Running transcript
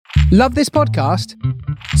Love this podcast?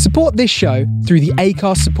 Support this show through the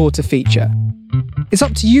Acast supporter feature. It's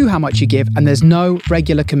up to you how much you give, and there's no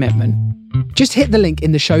regular commitment. Just hit the link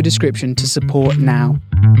in the show description to support now.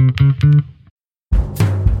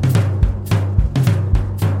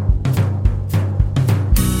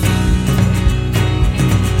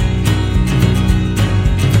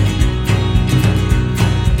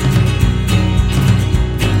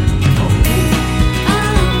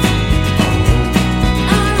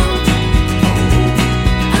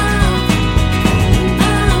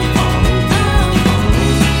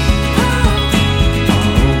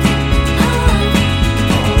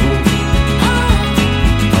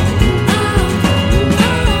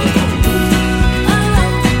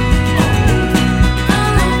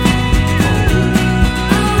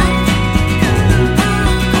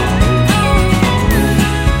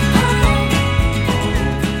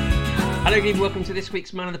 Welcome to this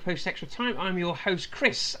week's Man of the Post Extra Time. I'm your host,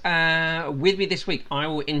 Chris. With me this week, I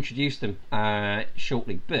will introduce them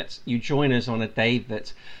shortly, but you join us on a day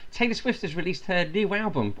that Taylor Swift has released her new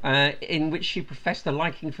album, in which she professed a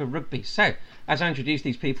liking for rugby. So, as I introduce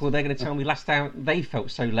these people, they're going to tell me last time they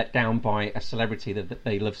felt so let down by a celebrity that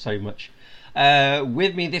they love so much.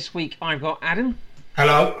 With me this week, I've got Adam.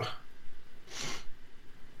 Hello.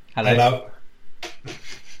 Hello.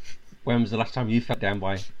 When was the last time you felt down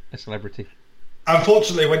by a celebrity?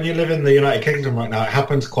 Unfortunately, when you live in the United Kingdom right now, it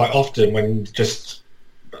happens quite often when just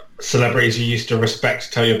celebrities you used to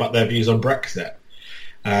respect tell you about their views on Brexit.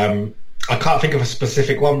 I can't think of a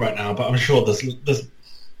specific one right now, but I'm sure I'm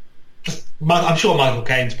sure Michael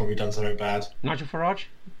Caine's probably done something bad. Nigel Farage?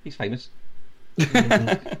 He's famous.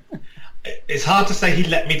 It's hard to say he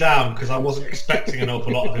let me down because I wasn't expecting an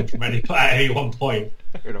awful lot of him from at any one point.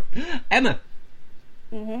 Fair enough. Emma?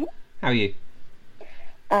 Mm-hmm. How are you?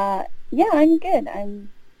 Yeah, I'm good.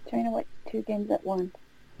 I'm trying to watch 2 games at once.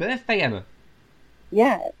 Birthday, Emma?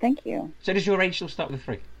 Yeah, thank you. So does your age still start with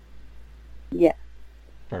 3? Yeah.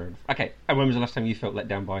 Fair enough. Okay, and when was the last time you felt let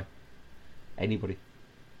down by anybody?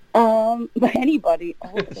 By anybody.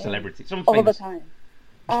 All the celebrity. Someone all famous. the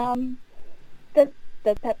time. Does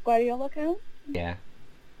Pep Guardiola count? Yeah.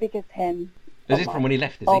 Because him. Is it from when he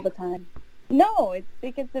left, is all he? the time. No, it's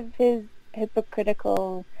because of his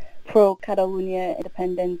hypocritical pro-Catalonia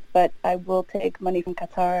independence, but I will take money from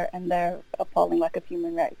Qatar and their appalling lack of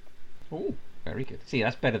human rights. Oh, very good. See,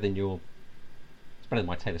 that's better than your... It's better than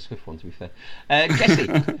my Taylor Swift one, to be fair. Jessie?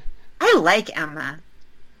 I like Emma.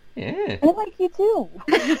 Yeah. I like you too.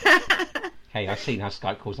 Hey, I've seen how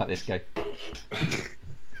Skype calls like this go.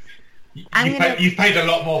 You've paid a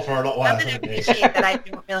lot more for a lot I'm worse, going to haven't you? appreciate that I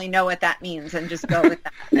don't really know what that means and just go with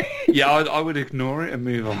that. Yeah, I would ignore it and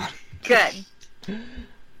move on. Good.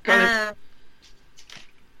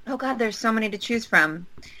 Oh God, there's so many to choose from,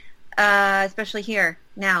 especially here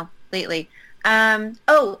now lately. Artur,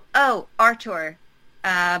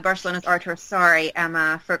 Barcelona's Artur. Sorry,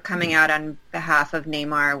 Emma, for coming out on behalf of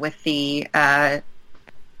Neymar with the,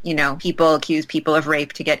 people accuse people of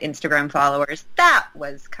rape to get Instagram followers. That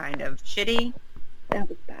was kind of shitty. That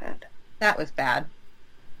was bad. That was bad.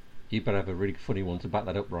 You better have a really funny one to back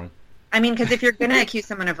that up, Brian. I mean, because if you're going to accuse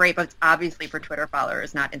someone of rape, it's obviously for Twitter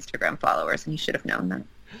followers, not Instagram followers, and you should have known that.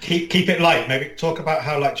 Keep it light. Maybe talk about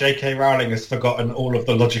how J.K. Rowling has forgotten all of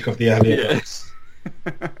the logic of the earlier books.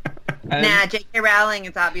 Nah, J.K. Rowling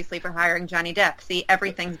is obviously for hiring Johnny Depp. See,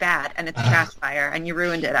 everything's bad, and it's a trash fire, and you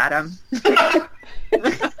ruined it, Adam.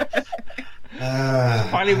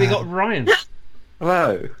 Finally, we got Ryan.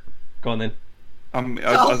 Hello. Go on then. I would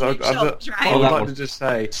like to just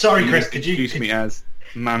say... Sorry, Chris, could you... introduce me as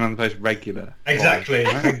Man on the Post regular? Exactly,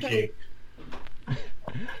 thank you.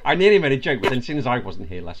 I nearly made a joke, but then as soon as I wasn't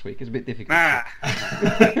here last week, it's a bit difficult. I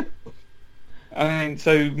mean,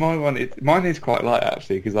 so mine is quite light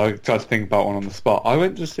actually because I tried to think about one on the spot. I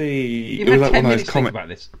went to see. You've it was had like 10 one of minutes those to think about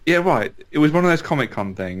this. Yeah, right. It was one of those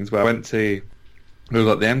Comic-Con things where I went to. It was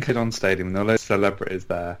like the MK Dons Stadium and there were loads of celebrities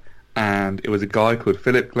there, and it was a guy called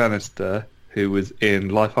Philip Glenister who was in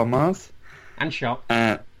Life on Mars. And Sharp.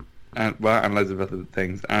 And loads of other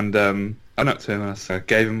things. And I went up to him and I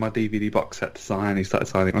gave him my DVD box set to sign. He started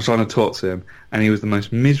signing. I was trying to talk to him, and he was the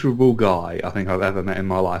most miserable guy I think I've ever met in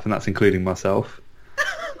my life, and that's including myself.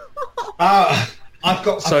 I've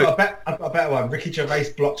got a better one. Ricky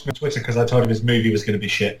Gervais blocked me on Twitter because I told him his movie was going to be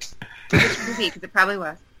shit. Which movie? Because it probably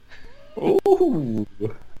was. Ooh.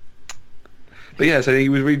 But yeah, so he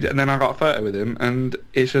was reading, and then I got a photo with him, and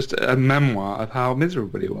it's just a memoir of how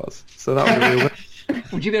miserable he was. So that was really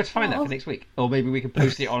Would you be able to find that for next week? Or maybe we can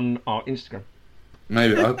post it on our Instagram.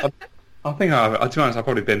 Maybe. I think to be honest, I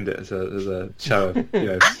probably binned it as a show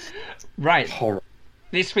of, Right. horror.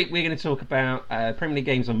 This week we're going to talk about Premier League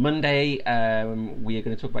games on Monday. We are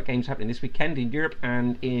going to talk about games happening this weekend in Europe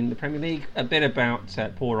and in the Premier League. A bit about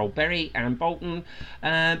poor old Bury and Bolton.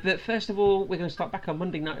 But first of all, we're going to start back on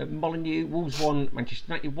Monday night at Molineux. Wolves won, Manchester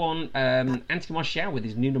United won. Anthony Martial with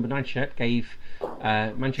his new number 9 shirt gave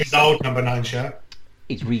Manchester... His old number 9 shirt.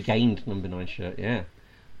 His regained number 9 shirt, yeah.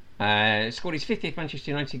 Scored his 50th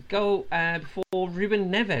Manchester United goal before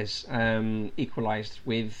Ruben Neves equalised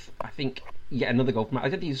with, I think, yet another goal from... I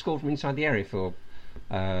don't think he scored from inside the area for...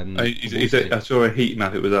 I saw a heat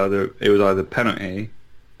map. It was either penalty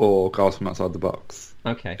or goals from outside the box.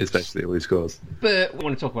 Okay. It's basically all he scores. But we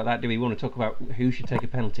want to talk about that, do we? We want to talk about who should take a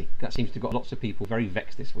penalty. That seems to have got lots of people very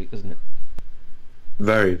vexed this week, doesn't it?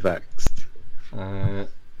 Very vexed.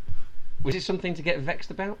 Was it something to get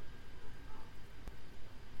vexed about?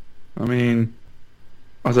 I mean,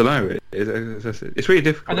 I don't know. It's really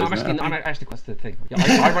difficult. I asked the question. Thing.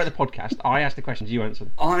 I wrote the podcast. I asked the questions. You answered.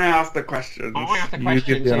 I asked the questions. I asked the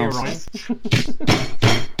questions. You're right.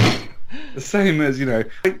 The same as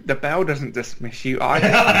the bell doesn't dismiss you.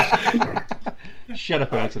 Shut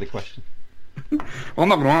up and answer the question. Well, I'm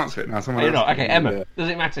not going to answer it now. You're not. Okay, Emma. Does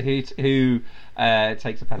it matter who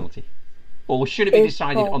takes a penalty, or should it be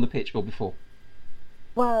decided on the pitch or before?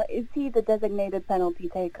 Well, is he the designated penalty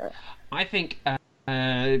taker? I think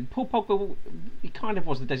Paul Pogba, he kind of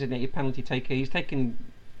was the designated penalty taker. He's taken.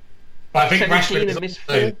 But I think Rashford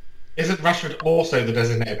isn't Rashford also the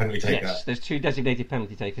designated penalty taker? Yes, there's 2 designated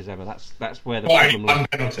penalty takers, Emma. That's where the problem lies. One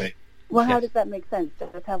penalty. Well, how does that make sense?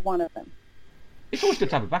 Just have one of them. It's always good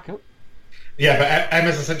to have a backup. Yeah, but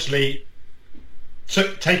Emma's essentially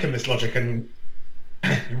taken this logic and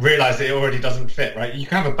realise that it already doesn't fit, right? You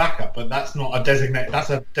can have a backup, but that's not a designated. That's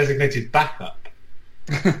a designated backup.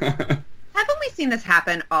 Haven't we seen this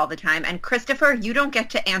happen all the time? And Christopher, you don't get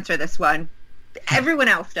to answer this one. Everyone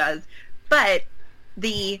else does. But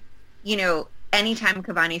anytime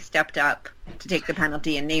Cavani stepped up to take the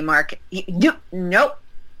penalty and Neymar, nope.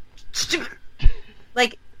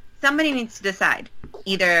 Like, somebody needs to decide.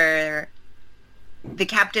 Either the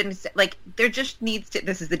captain, there just needs to.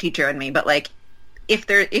 This is the teacher in me, but if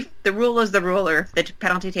the rule is the rule, or if the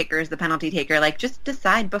penalty taker is the penalty taker, just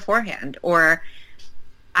decide beforehand, or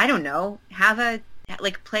I don't know,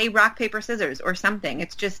 play rock paper scissors or something.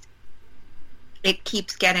 It's just, it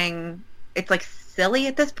keeps getting, it's silly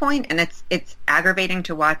at this point, and it's aggravating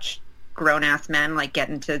to watch grown ass men get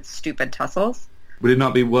into stupid tussles. Would it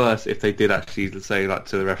not be worse if they did actually say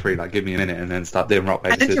to the referee, give me a minute, and then start doing rock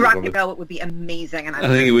paper scissors? Rock paper, it would be amazing. And I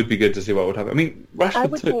think it would be good to see what would happen. I mean,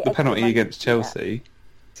 Rashford took the penalty against Chelsea,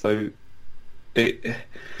 so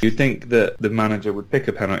you'd think that the manager would pick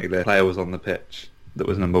a penalty. The player was on the pitch that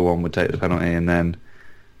was number 1 would take the penalty, and then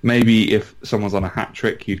maybe if someone's on a hat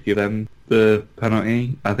trick, you'd give them the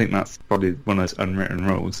penalty. I think that's probably one of those unwritten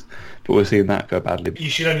rules, but we're seeing that go badly.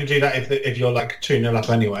 You should only do that if you're 2-0 up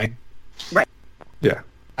anyway. Right. Yeah.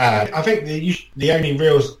 I think the only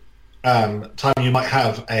real time you might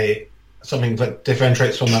have something that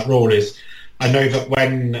differentiates from that rule is, I know that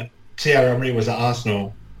when Thierry Henry was at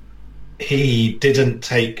Arsenal, he didn't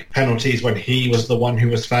take penalties when he was the one who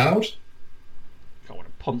was fouled. God, what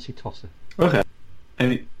a poncy tosser. Okay.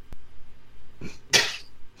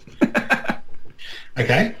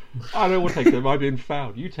 Okay. I don't want to take them. I've been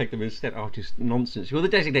fouled. You take them instead. Oh, just nonsense. You're the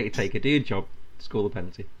designated taker. Do your job. Score the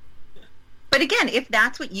penalty. But again, if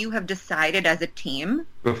that's what you have decided as a team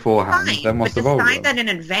beforehand, fine, then what's the but role? decide that in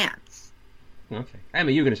advance. Okay,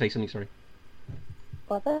 Emma, you were going to say something. Sorry.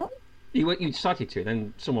 What's that? You started to,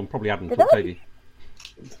 then someone probably hadn't Did talked I? over you.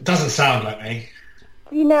 It doesn't sound like me.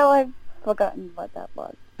 I've forgotten what that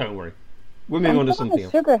was. Don't worry. We're moving on to something I'm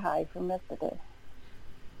else. on a sugar high from yesterday.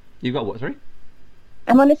 You got what? Sorry.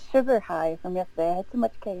 I'm on a sugar high from yesterday. I had too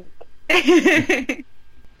much cake.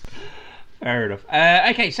 Fair enough.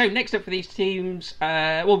 Okay, so next up for these teams,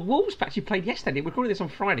 Wolves actually played yesterday. We're recording this on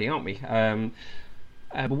Friday, aren't we?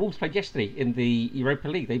 Wolves played yesterday in the Europa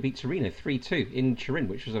League. They beat Torino 3-2 in Turin,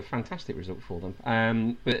 which was a fantastic result for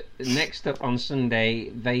them. But next up on Sunday,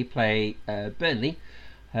 they play Burnley.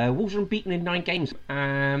 Wolves are unbeaten in 9 games,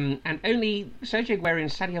 and only Sergio Aguero and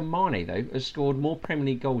Sadio Mane, though, has scored more Premier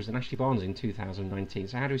League goals than Ashley Barnes in 2019.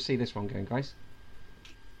 So how do we see this one going, guys?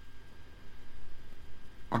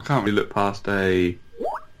 I can't really look past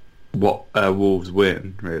Wolves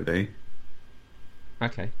win, really.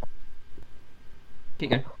 Okay.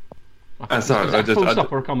 Keep going. Sorry, I full stop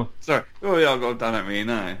or a comma? Sorry. Oh yeah, I don't really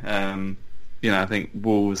know. I think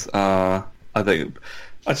Wolves are. I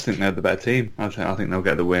just think they're the better team. I think they'll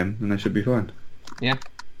get the win, and they should be fine. Yeah.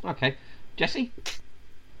 Okay. Jesse?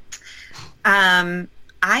 I'm,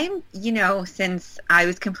 since I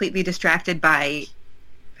was completely distracted by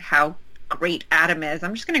how great Adam is.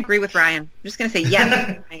 I'm just going to agree with Ryan. I'm just going to say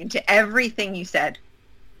yes, Ryan, to everything you said.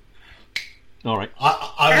 All right.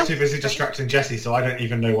 I was too busy distracting Jesse, so I don't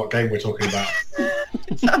even know what game we're talking about.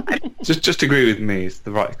 Just agree with me. It's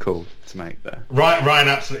the right call to make there. Ryan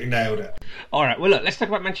absolutely nailed it. All right. Well, look, let's talk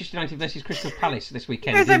about Manchester United versus Crystal Palace this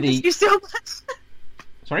weekend. Guys, I missed you so much.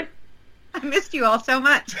 Sorry? I missed you all so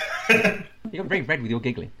much. You got very red with your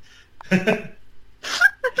giggling.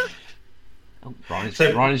 Oh,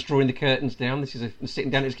 Ryan's drawing the curtains down. This is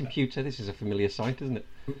sitting down at his computer. This is a familiar sight, isn't it?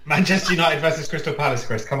 Manchester United versus Crystal Palace,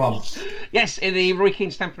 Chris. Come on. Yes, in the Roy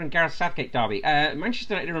Keane, Stamford and Gareth Southgate derby.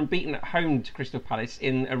 Manchester United are unbeaten at home to Crystal Palace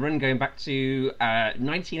in a run going back to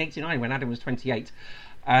 1989 when Adam was 28.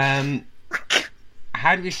 How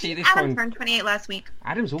do we see this Adam one? turned 28 last week.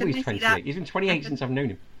 Adam's always Didn't you see 28. that? He's been 28 since I've known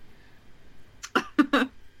him.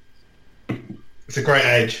 It's a great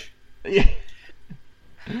age. Yeah.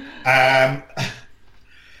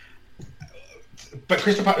 But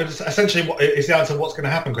Crystal Palace, essentially, what is the answer? What's going to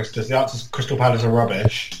happen, Chris? The answer is Crystal Palace are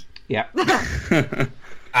rubbish, Yeah.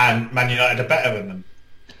 and Man United are better than them.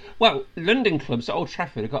 Well, London clubs at Old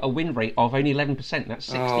Trafford have got a win rate of only 11%. That's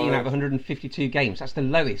 16 out of 152 games. That's the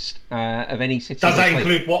lowest of any city. Does that played.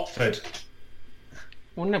 include Watford?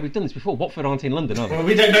 Well, no, we've done this before. Watford aren't in London, are they? Well,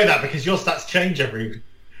 we don't know that because your stats change every.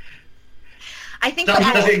 I think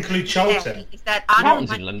Does it include Charlton? Is that on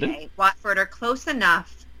Charlton's in Monday, London. Watford are close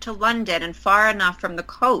enough to London and far enough from the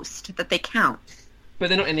coast that they count. But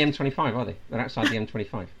they're not in the M25, are they? They're outside the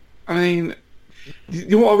M25. I mean,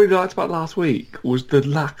 you know what I really liked about last week was the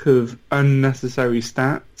lack of unnecessary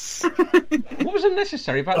stats. What was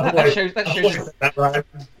unnecessary about that?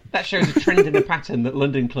 That shows a trend and a pattern that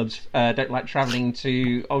London clubs don't like travelling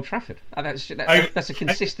to Old Trafford. That's a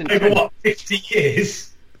consistent Over trend what, 50 years?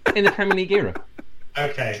 in the Premier League era.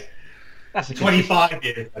 Okay. That's a 25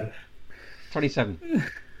 years then. 27.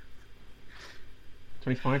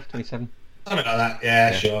 25, 27. Something like that,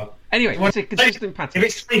 yeah. Sure. Anyway, it's a consistent pattern.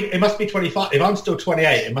 It must be 25. If I'm still 28,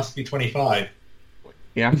 it must be 25.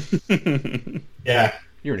 Yeah, Yeah.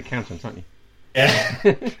 you're an accountant, aren't you?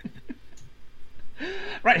 Yeah.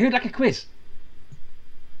 Right, who'd like a quiz?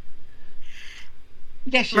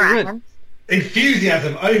 Yes, you Ryan. would.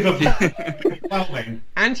 Enthusiasm overwhelming.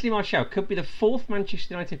 Anthony Martial could be the fourth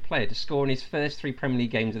Manchester United player to score in his first 3 Premier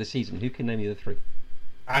League games of the season. Who can name the other 3?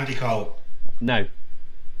 Andy Cole. No.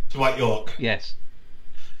 Dwight York. Yes.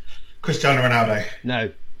 Cristiano Ronaldo.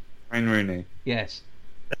 No. Wayne Rooney. Yes.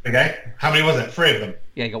 There we go. How many was it? 3 of them.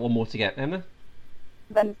 Yeah, you got one more to get. Emma?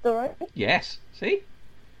 Then still right? Yes. See?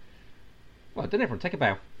 Well, done everyone. Take a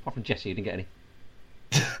bow. Apart from Jesse, who didn't get any.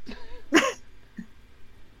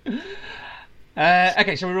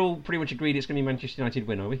 Okay, so we're all pretty much agreed it's going to be Manchester United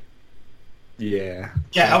win, are we? Yeah.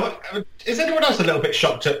 Yeah. Is anyone else a little bit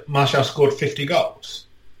shocked that Martial scored 50 goals?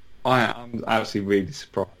 I'm actually really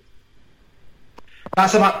surprised.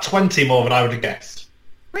 That's about 20 more than I would have guessed.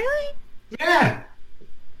 Really? Yeah.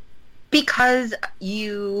 Because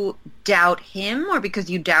you doubt him or because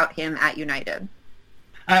you doubt him at United?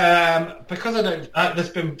 Because I don't. There's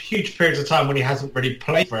been huge periods of time when he hasn't really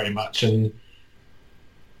played very much, and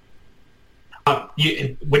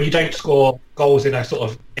when you don't score goals in a sort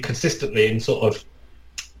of consistently in sort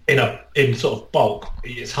of bulk,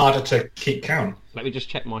 it's harder to keep count. Let me just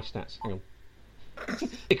check my stats. Hang on.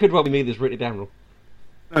 It could well be me that's written it down wrong.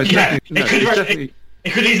 No, it's Yeah, definitely,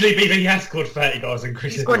 it could easily be that he has scored 30 goals and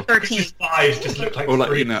Chris scored 13. Chris's 5s just look like or like,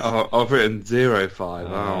 3. you know, I've written 0-5.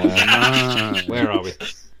 Oh, no. Where are we?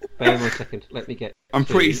 Bear with me a second. Let me get... I'm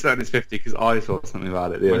pretty certain it's 50 because I saw something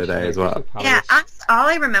about it the other day as well. Yeah, all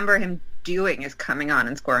I remember him doing is coming on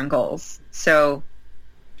and scoring goals. So,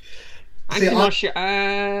 Anthony Martial...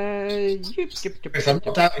 Chris, I'm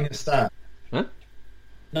not doubting his stat. Huh?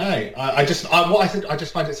 No, I just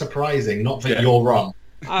find it surprising, not that Yeah. you're wrong.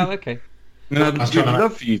 Oh, okay. No, I was we'd trying to-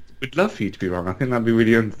 love for you to be wrong. I think that'd be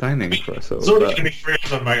really entertaining for us all. There's already but- going to be 3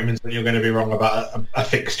 other moments when you're going to be wrong about a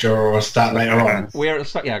fixture or a stat later on. We're at the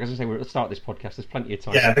start... Yeah, I was going to say we're at the start of this podcast. There's plenty of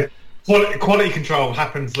time. Yeah, the quality control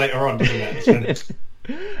happens later on, doesn't it?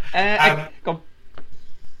 Go on.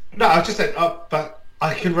 No, I just said, but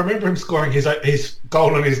I can remember him scoring his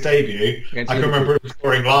goal on his debut. Against I can Liverpool. remember him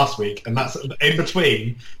scoring last week, and that's in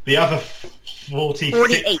between the other 46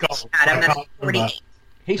 48, goals. Adam, I that's can't remember. 48.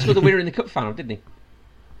 He scored the winner in the cup final, didn't he?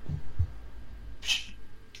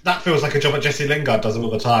 That feels like a job that Jesse Lingard does all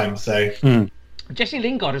the time. So Jesse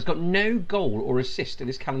Lingard has got no goal or assist in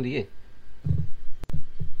this calendar year.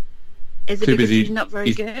 Is it Too because busy- he's not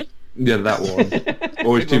very he's- good? Yeah, that one.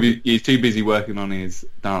 Or he's too busy working on his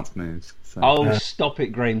dance moves. So. Oh, stop it,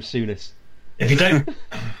 Graham Souness. if you don't,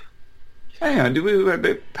 Hang on,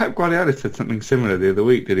 Pep Guardiola said something similar the other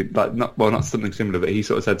week, did he? Like, not something similar, but he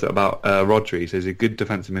sort of said about Rodri. He says he's a good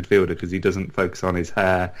defensive midfielder because he doesn't focus on his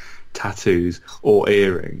hair, tattoos, or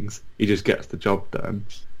earrings. He just gets the job done.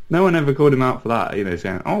 No one ever called him out for that,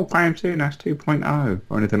 saying, "Oh, Graham Souness 2.0"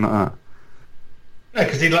 or anything like that. No,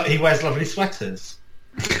 because he wears lovely sweaters.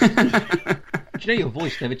 Do you know your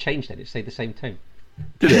voice never changed then? It stayed the same tone.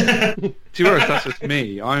 Did it? Do you realize that's just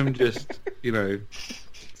me? I'm just,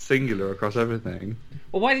 singular across everything.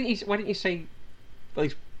 Well, why didn't you say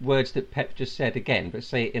those words that Pep just said again, but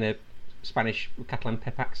say it in a Spanish Catalan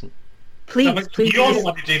Pep accent? Please, No, please. you're the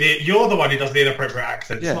one who does the inappropriate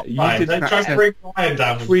accents. Yeah, not you mine. did Don't an try to accent. bring Ryan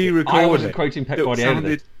down. with you. Pre-recorded. I wasn't quoting Pep It Guardiola.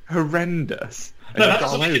 sounded horrendous. No, And that you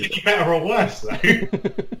doesn't got make away it with any better or worse, though.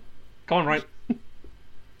 Come on, right?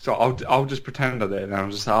 So I'll just pretend I did, and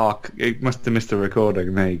I'm just it must have missed the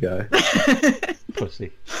recording. There you go.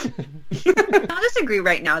 Pussy. I'll just agree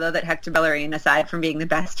right now, though, that Hector Bellerin, aside from being the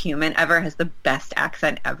best human ever, has the best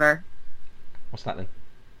accent ever. What's that then?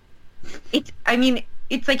 It's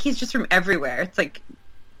like he's just from everywhere. It's like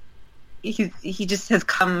he just has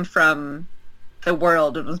come from the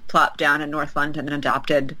world and was plopped down in North London and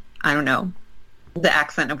adopted, I don't know, the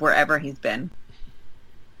accent of wherever he's been.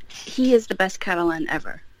 He is the best Catalan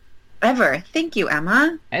ever. Ever. Thank you,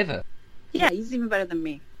 Emma. Ever? Yeah, he's even better than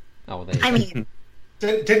me. Oh, there you I go. mean,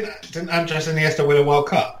 Didn't Andres Iniesta win a World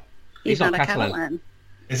Cup? He's He's not not a Catalan. Catalan.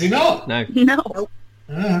 Is he not? No. No. Oh,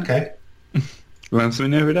 okay. Learn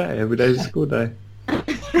something every day. Every day's a school day.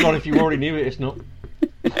 Not if you already knew it, it's not.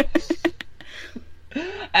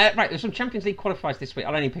 Right, there's some Champions League qualifiers this week.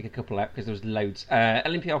 I'll only pick a couple out because there was loads.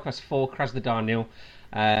 Olympiacos 4, Krasnodar 0,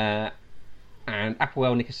 and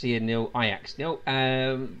Apoel Nicosia 0, Ajax 0.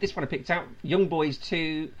 This one I picked out, Young Boys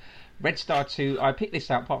 2, Red Star 2. I picked this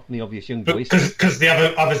out apart from the obvious Young Boys. Because the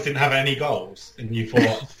others didn't have any goals, and you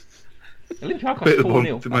thought... Olympiacos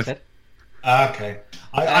 4-0, I said. Okay.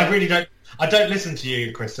 I really don't... I don't listen to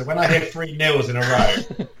you, Chris, so when I hear 3 nils in a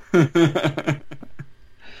row...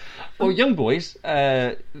 Well, Young Boys,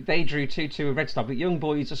 they drew 2-2 with Red Star, but Young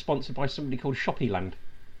Boys are sponsored by somebody called Shoppyland,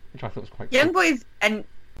 which I thought was quite Young cool. Boys, and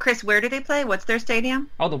Chris, where do they play? What's their stadium?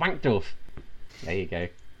 Oh, the Wankdorf. There you go.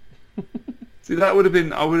 See, that would have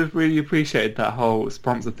been... I would have really appreciated that whole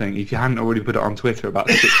sponsor thing if you hadn't already put it on Twitter about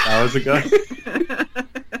 6 hours ago.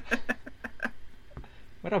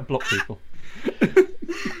 Where'd I block people?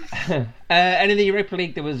 And in the Europa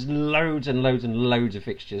League, there was loads and loads and loads of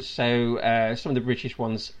fixtures. So some of the British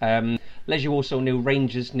ones: Leisure Warsaw 0,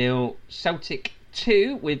 Rangers 0, Celtic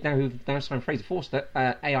 2 with now signed Fraser Forster,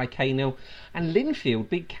 AIK 0, and Linfield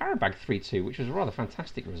beat Karabag 3-2, which was a rather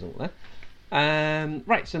fantastic result there.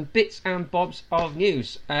 Right, some bits and bobs of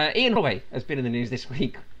news. Ian Holloway has been in the news this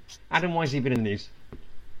week. Adam, why has he been in the news?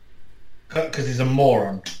 Because he's a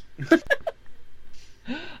moron.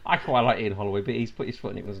 I quite like Ian Holloway, but he's put his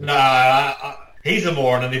foot in it, wasn't he? No, he's a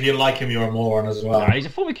moron, and if you like him, you're a moron as well. No, he's a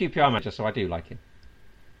former QPR manager, so I do like him.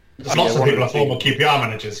 Lots of people are former QPR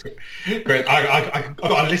managers. Great. I've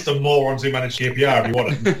got a list of morons who manage QPR if you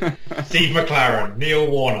want them. Steve McLaren, Neil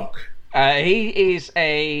Warnock. He is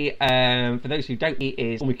for those who don't, he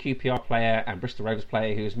is a former QPR player and Bristol Rovers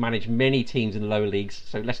player who has managed many teams in the lower leagues.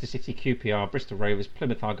 So Leicester City, QPR, Bristol Rovers,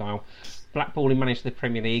 Plymouth Argyle, Blackpool, he managed the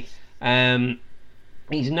Premier League.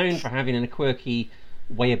 He's known for having a quirky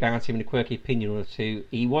way about him and a quirky opinion or two.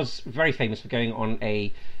 He was very famous for going on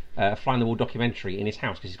a fly on the wall documentary in his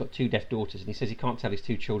house because he's got 2 deaf daughters, and he says he can't tell his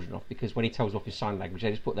 2 children off because when he tells off his sign language,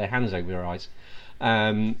 they just put their hands over their eyes.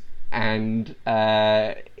 And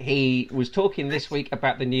he was talking this week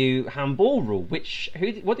about the new handball rule. What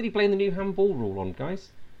did he blame the new handball rule on, guys?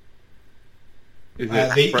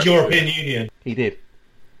 The European Union. He did.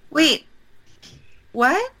 Wait,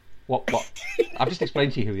 what? What? I've just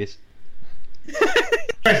explained to you who he is.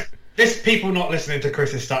 Chris, this people not listening to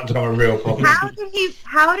Chris is starting to become a real problem. How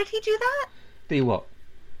did he do that? Do what?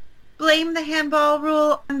 Blame the handball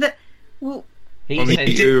rule and the... Well, He On the said,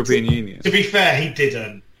 European Union. To be fair, he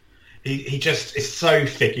didn't. He just is so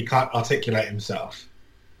thick he can't articulate himself.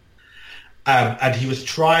 And he was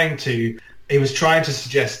trying to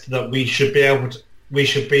suggest that we should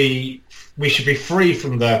be free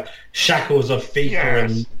from the shackles of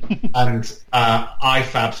FIFA and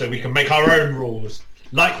IFAB, so we can make our own rules,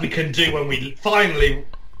 like we can do when we finally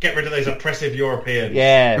get rid of those oppressive Europeans.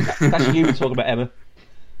 yeah, that's you talking about, Emma.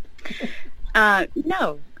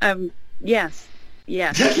 No. Yes.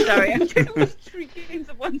 Sorry, I'm doing almost 3 games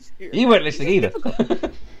at once here. You weren't listening either.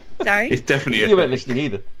 Sorry? It's definitely You weren't listening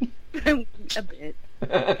either. A bit.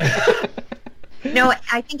 no,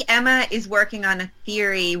 I think Emma is working on a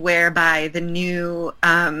theory whereby the new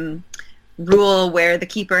rule where the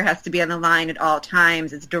keeper has to be on the line at all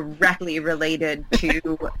times is directly related to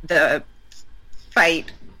the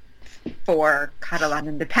fight for Catalan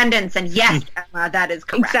independence. And yes, Emma, that is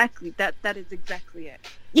correct. Exactly. That is exactly it.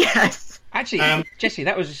 Yes. Actually, Jesse,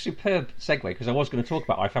 that was a superb segue, because I was going to talk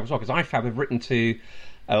about IFAB as well, because IFAB have written to,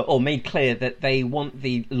 or made clear that they want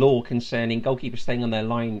the law concerning goalkeepers staying on their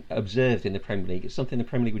line observed in the Premier League. It's something the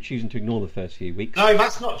Premier League were choosing to ignore the first few weeks. No,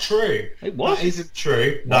 that's not true. It was. That isn't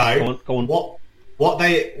true. No. Go on. What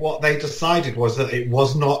they decided was that it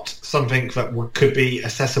was not something that could be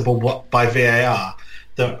accessible by VAR.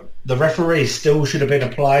 The referee still should have been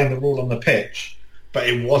applying the rule on the pitch, but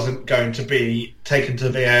it wasn't going to be taken to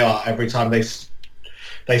VAR every time they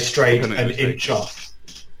strayed an inch off.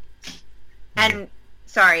 And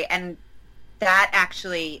that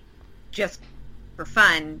actually, just for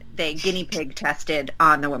fun, they guinea pig tested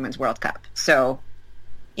on the Women's World Cup. So,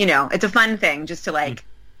 it's a fun thing just to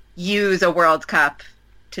use a World Cup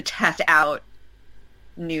to test out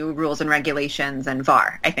new rules and regulations, and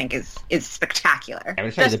VAR, I think, is spectacular. I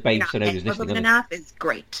would say the babes so nobody's listening. Enough is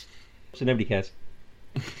great. So nobody cares.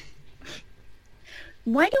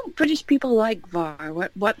 Why don't British people like VAR?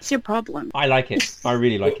 What's your problem? I like it. I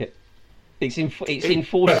really like it. It's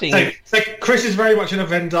enforcing. So Chris is very much in a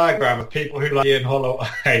Venn diagram of people who like Ian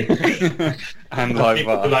Holloway and like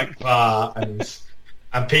people VAR. who like VAR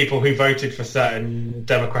and people who voted for certain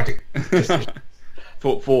democratic decisions.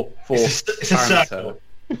 for It's a circle.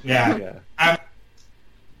 Yeah.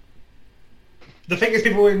 The thing is,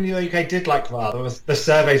 people in the UK did like VAR. The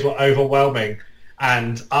surveys were overwhelming,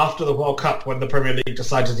 and after the World Cup, when the Premier League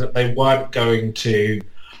decided that they weren't going to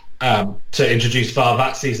introduce VAR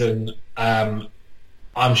that season,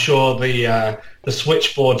 I'm sure the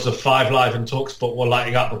switchboards of 5 Live and TalkSport were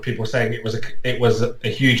lighting up with people saying it was a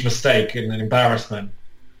huge mistake and an embarrassment.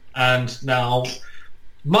 And now,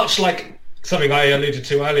 much like something I alluded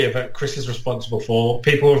to earlier that Chris is responsible for,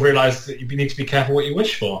 people have realised that you need to be careful what you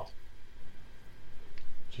wish for.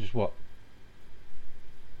 Which is what?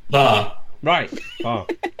 VAR. Right. VAR.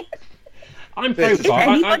 I'm pro Is VAR.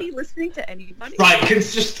 anybody listening to anybody? Right,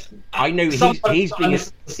 it's just... I know someone.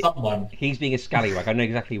 he's being a scallywag. I know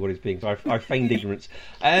exactly what he's being, so I feigned ignorance.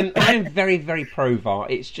 I am very, very pro VAR.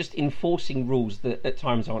 It's just enforcing rules that at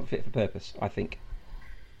times aren't fit for purpose, I think.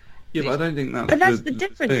 Yeah, but I don't think that's... But that's the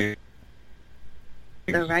difference. thing.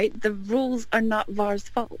 Though, right? The rules are not VAR's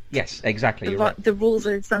fault. Yes, exactly. You're right. The rules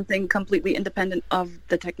are something completely independent of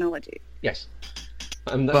the technology. Yes.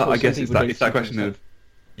 But I guess it's that question of...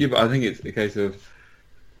 Yeah, but I think it's a case of...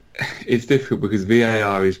 It's difficult because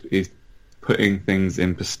VAR is putting things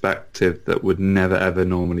in perspective that would never, ever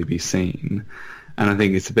normally be seen. And I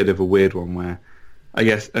think it's a bit of a weird one where... I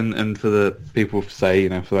guess, and for the people say,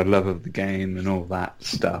 for the love of the game and all that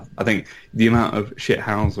stuff, I think the amount of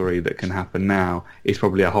shithousery that can happen now is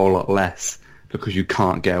probably a whole lot less because you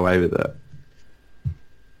can't get away with it.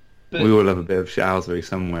 But we all have a bit of shithousery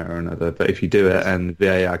somewhere or another, but if you do it and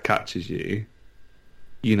VAR catches you,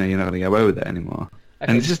 you're not going to get away with it anymore. Okay.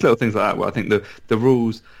 And it's just little things like that where I think the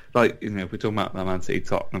rules, if we're talking about the Man City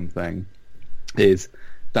Tottenham thing, is...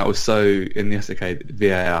 That was so, in this case,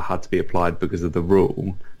 VAR had to be applied because of the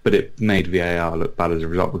rule, but it made VAR look bad as a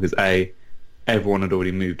result because, A, everyone had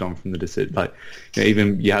already moved on from the decision.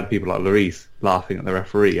 Even you had people like Lloris laughing at the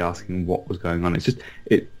referee, asking what was going on. It's just,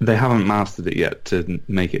 they haven't mastered it yet to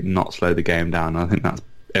make it not slow the game down. I think that's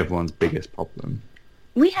everyone's biggest problem.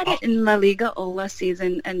 We had it in La Liga all last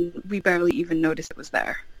season, and we barely even noticed it was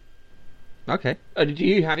there. Okay. Did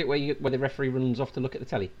you have it where the referee runs off to look at the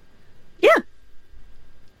telly? Yeah.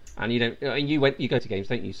 And you don't. You go to games,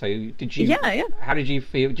 don't you? So did you? Yeah. How did you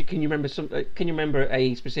feel? Can you remember Can you remember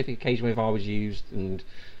a specific occasion where VAR was used and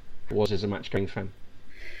was as a match-going fan?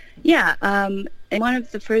 Yeah. In one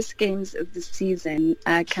of the first games of the season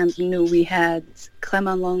at Camp Nou, we had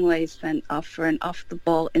Clement Longley sent off for an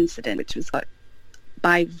off-the-ball incident, which was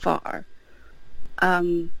by VAR.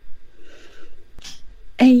 And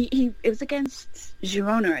it was against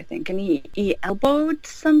Girona, I think, and he elbowed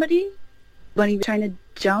somebody when he was trying to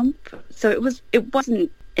jump. So it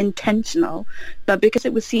wasn't intentional, but because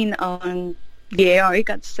it was seen on VAR, it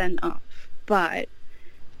got sent off. But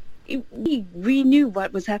we knew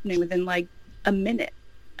what was happening within a minute.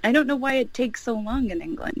 I don't know why it takes so long in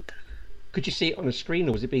England. Could you see it on a screen,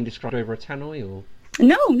 or was it being described over a tannoy, or?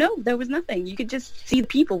 No, there was nothing. You could just see the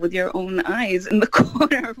people with your own eyes in the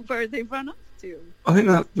corner where they run off to. I think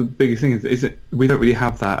that's the biggest thing is we don't really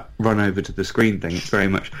have that run over to the screen thing. It's very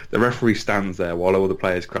much the referee stands there while all the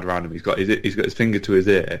players crowd around him. He's got his finger to his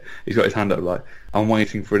ear. He's got his hand up I'm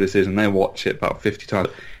waiting for a decision. They watch it about 50 times.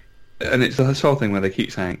 And it's this whole thing where they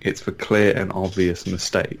keep saying it's for clear and obvious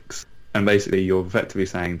mistakes. and basically you're effectively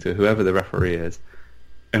saying to whoever the referee is,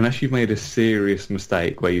 unless you've made a serious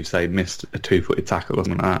mistake where you've, say, missed a 2-footed tackle or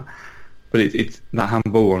something like that, but it's that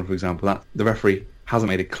handball one, for example, that the referee hasn't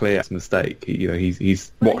made a clear mistake.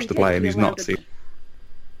 He's watched the play and he's not seen.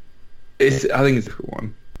 I think it's a difficult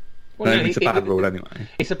one. Well, it's a bad rule anyway.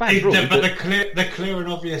 It's a bad rule. But the clear and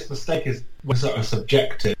obvious mistake was sort of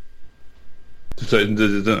subjective. So it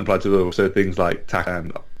doesn't apply to the rule. So things like tackle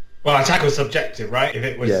and... Well, a tackle was subjective, right? If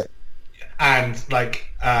it was... Yeah. And,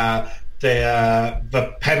 like,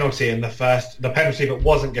 the penalty in the penalty that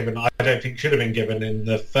wasn't given, I don't think should have been given in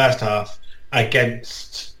the first half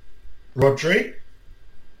against Rodri,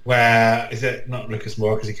 where, is it not Lucas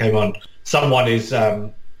Moura because he came on, someone is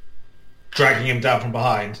dragging him down from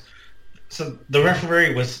behind. So the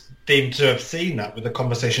referee was deemed to have seen that with the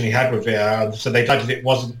conversation he had with VAR, so they decided it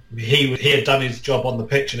wasn't, he had done his job on the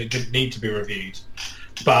pitch and it didn't need to be reviewed.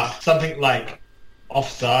 But something like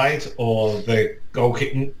offside or the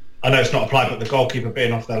goalkeeper, I know it's not applied, but the goalkeeper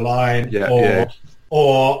being off their line,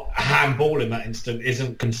 or handball in that instant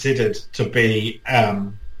isn't considered to be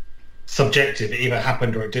subjective. It either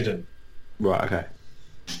happened or it didn't. Right, okay.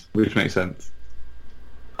 Which makes sense.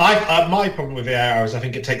 My problem with VAR is I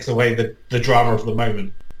think it takes away the drama of the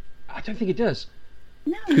moment. I don't think it does.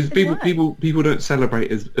 No, Because people don't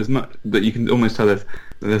celebrate as much, that you can almost tell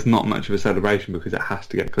there's not much of a celebration because it has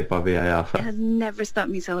to get clipped by VAR it first. has never stopped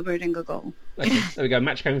me celebrating a goal. Okay, there we go.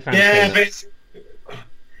 Matchcoming fans. Yeah, but it's...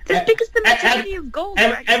 It's because the majority of goals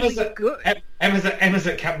are actually good. Emma's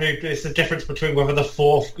at Camp Nou, but it's the difference between whether the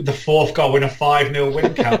fourth goal in a 5-0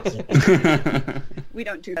 win counts. We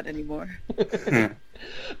don't do that anymore.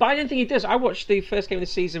 But I don't think it does. I watched the first game of the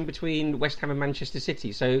season between West Ham and Manchester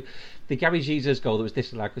City. So the Gary Jesus goal that was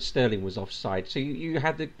disallowed because Sterling was offside. So you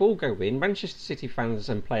had the ball go in, Manchester City fans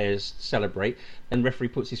and players celebrate, and referee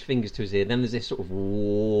puts his fingers to his ear. Then there's this sort of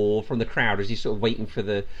roar from the crowd as he's sort of waiting for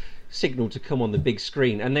the signal to come on the big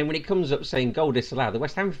screen. And then when it comes up saying goal disallowed, the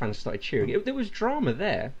West Ham fans started cheering. There was drama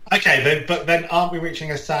there. Okay, then aren't we reaching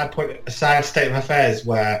a sad state of affairs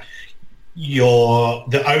where you're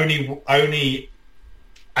the only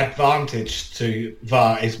advantage to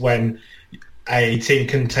VAR is when a team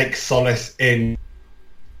can take solace in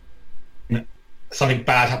something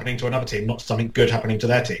bad happening to another team, not something good happening to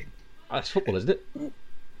their team? Oh, that's football, isn't it?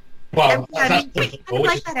 Well, I that's football,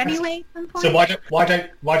 like that anyway. At some point. so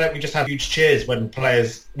why don't we just have huge cheers when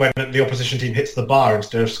the opposition team hits the bar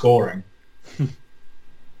instead of scoring?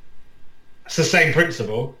 It's the same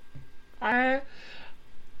principle. I'm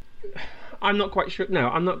not quite sure. No,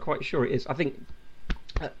 I'm not quite sure it is. I think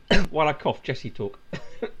while I cough, Jesse talk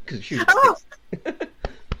because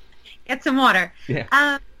Get some water. Yeah.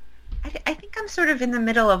 I think I'm sort of in the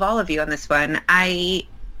middle of all of you on this one. I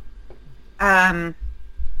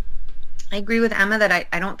agree with Emma that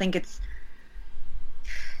I don't think it's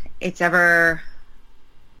ever,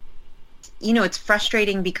 it's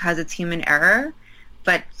frustrating because it's human error,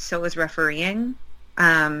 but so is refereeing.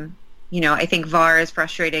 I think VAR is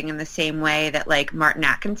frustrating in the same way that like Martin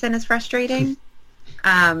Atkinson is frustrating.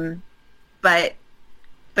 But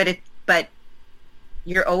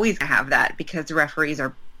you're always gonna have that because the referees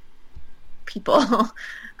are people.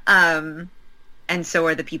 And so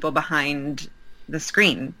are the people behind the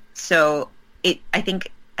screen. So I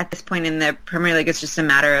think at this point in the Premier League, it's just a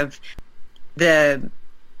matter of the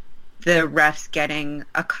refs getting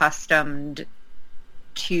accustomed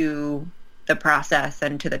to the process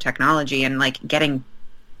and to the technology and like getting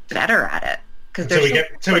better at it. Till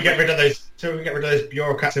we get rid of those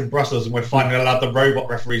bureaucrats in Brussels and we're finally allowed the robot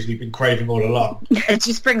referees we've been craving all along. It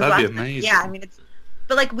just brings That'd be lots amazing. Yeah, I mean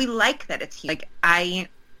but like we like that it's like I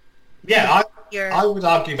would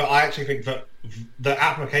argue that I actually think that the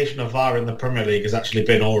application of VAR in the Premier League has actually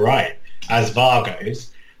been all right as VAR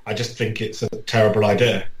goes. I just think it's a terrible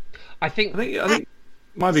idea. I think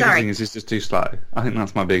my biggest thing is it's just too slow. I think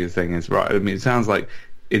that's my biggest thing is, right, I mean, it sounds like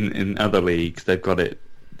in other leagues they've got it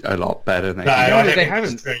a lot better than I don't think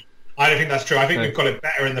that's true. I think No. we've got it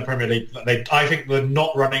better in the Premier League. I think the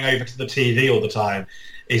not running over to the TV all the time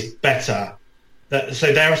is better.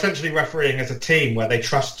 So they're essentially refereeing as a team where they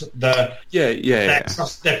trust they're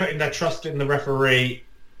putting their trust in the referee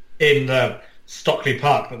in the Stockley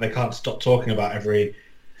Park that they can't stop talking about every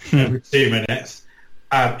 2 minutes,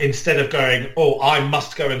 instead of going, I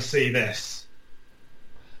must go and see this.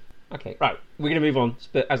 Okay, right. We're going to move on,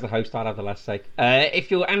 but as the host, I'll have the last say.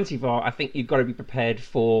 If you're anti-VAR, I think you've got to be prepared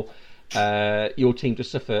for your team to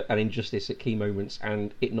suffer an injustice at key moments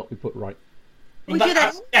and it not be put right. We do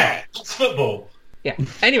that. Yeah, it's football. Yeah.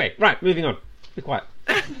 Anyway, right, moving on. Be quiet.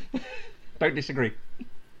 Don't disagree.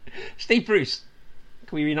 Steve Bruce.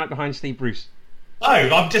 Can we unite behind Steve Bruce? No,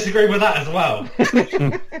 I'm disagreeing with that as well.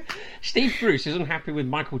 Steve Bruce is unhappy with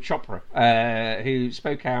Michael Chopra, who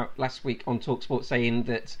spoke out last week on TalkSport saying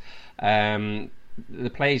that the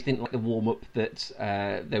players didn't like the warm-up that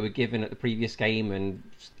they were given at the previous game, and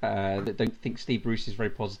that don't think Steve Bruce is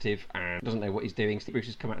very positive and doesn't know what he's doing. Steve Bruce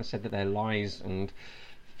has come out and said that they're lies and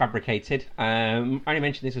fabricated. I only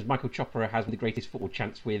mentioned this as Michael Chopra has the greatest football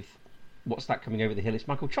chance with what's that coming over the hill? It's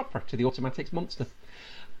Michael Chopra to the automatics monster.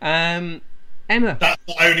 Emma. That's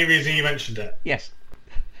the only reason you mentioned it. Yes.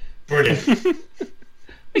 Brilliant. You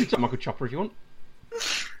can talk Michael Chopra if you want.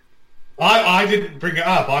 I didn't bring it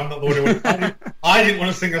up. I'm not the one who I didn't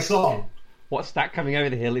want to sing a song. What's that coming over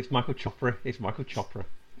the hill? It's Michael Chopra. It's Michael Chopra.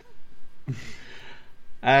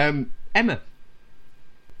 Emma.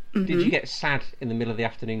 Did you get sad in the middle of the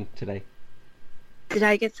afternoon today? Did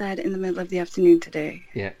I get sad in the middle of the afternoon today?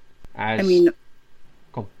 Yeah. I mean...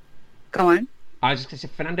 Go on. I was just going to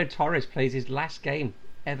say, Fernando Torres plays his last game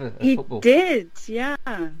ever of He football. did, yeah.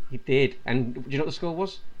 He did. And do you know what the score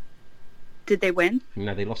was? Did they win?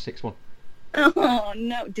 No, they lost 6-1. Oh,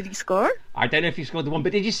 no. Did he score? I don't know if he scored the one,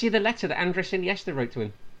 but did you see the letter that Andres Iniesta wrote to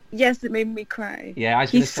him? Yes, it made me cry. Yeah, I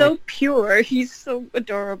was gonna He's say, so pure. He's so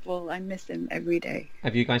adorable. I miss him every day.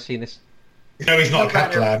 have you guys seen this? No, he's not a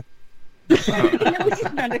Catalan. No, he's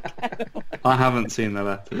not a cattle. I haven't seen the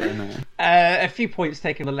letter, no. A few points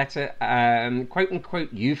taken on the letter. Quote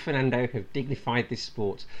unquote, you, Fernando, have dignified this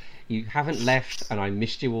sport. You haven't left, and I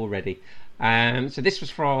missed you already. So this was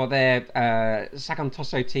for their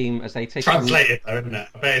Sagantoso team as they take... Translated though, isn't it?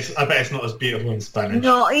 I bet it's not as beautiful in Spanish.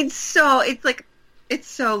 No, it's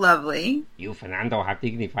so lovely. You, Fernando, have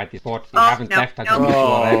dignified this sport. You haven't left, I no. missed you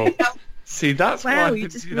already. See, that's Wow, why I you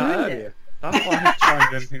didn't just do that ruined earlier. it. That's why I didn't try and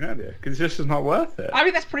do anything earlier, because it's just not worth it. I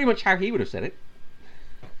mean, that's pretty much how he would have said it.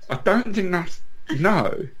 I don't think that's...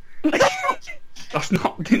 No. That's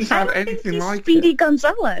not... Didn't sound anything He's like Speedy it.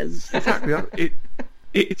 Gonzalez. Exactly.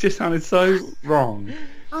 It just sounded so wrong.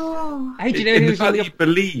 Oh. Hey, do you know And the who's on fact the... that you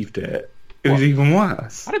believed it, it What? was even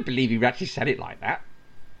worse. I don't believe you actually said it like that.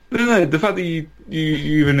 No, the fact that you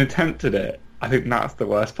even attempted it, I think that's the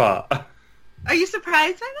worst part. Are you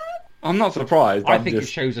surprised by that? I'm not surprised. I I'm think just...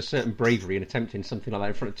 it shows a certain bravery in attempting something like that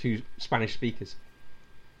in front of two Spanish speakers.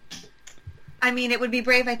 I mean, it would be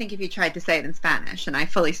brave, I think, if you tried to say it in Spanish, and I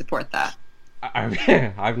fully support that. I've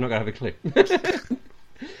not got to have a clue.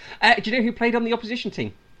 Do you know who played on the opposition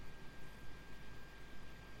team?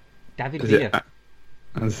 David Villa.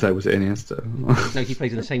 As I say, was it Iniesta? No, he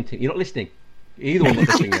plays in the same team. You're not listening. Either one not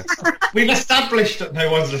listening now. We've established that no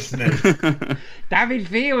one's listening. David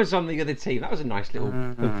Villa was on the other team. That was a nice little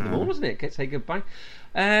bump for them all, wasn't it? Say goodbye.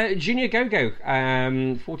 Junior Gogo,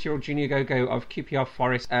 40-year-old Junior Gogo of QPR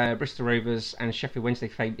Forest, Bristol Rovers and Sheffield Wednesday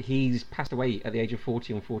fame. He's passed away at the age of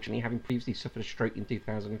 40, unfortunately, having previously suffered a stroke in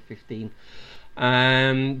 2015.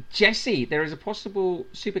 Jesse, there is a possible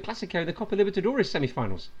Super Classico in the Copa Libertadores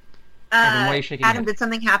semi-finals. Adam, why are you shaking your Adam, head? did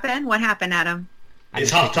something happen? What happened, Adam? It's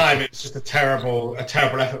half time. It's just a terrible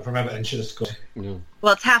effort from Everton. Should have scored. No.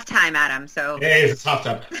 Well, it's half time, Adam, so... It is. It's half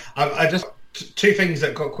time. I just two things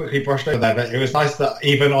that got quickly brushed over there. But it was nice that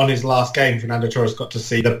even on his last game, Fernando Torres got to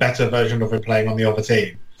see the better version of him playing on the other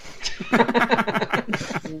team.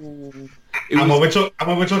 And when we're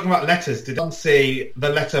talking about letters, did anyone see the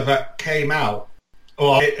letter that came out?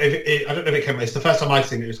 Or I don't know if it came out. It's the first time I've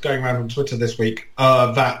seen it. It was going around on Twitter this week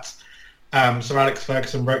that Sir Alex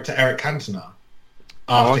Ferguson wrote to Eric Cantona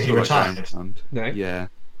after he retired. No. Yeah.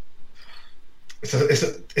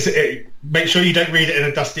 Make sure you don't read it in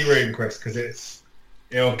a dusty room, Chris, because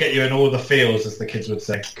it'll get you in all the feels, as the kids would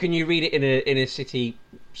say. Can you read it in a city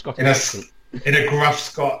Scottish In a accent? in a gruff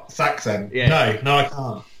Scots accent. Yeah. No, I can't.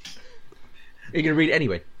 Are you going to read it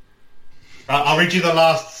anyway? I'll read you the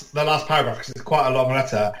last paragraph because it's quite a long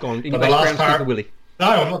letter. Go on. In But your the best last ground speaker, Willie. No,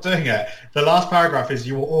 I'm not doing it. The last paragraph is,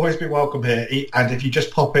 you will always be welcome here, and if you just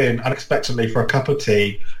pop in unexpectedly for a cup of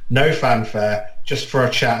tea, no fanfare, just for a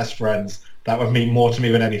chat as friends, that would mean more to me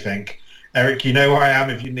than anything. Eric, you know where I am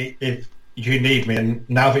if you need me, and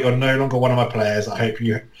now that you're no longer one of my players, I hope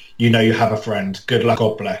you know you have a friend. Good luck,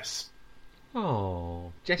 God bless.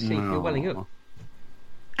 Oh, Jesse, you're welling up.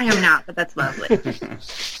 I am not, but that's lovely.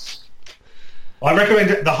 I recommend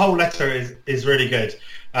it. The whole letter is really good.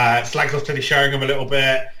 Slags off Teddy Sheringham a little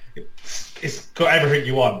bit. It's got everything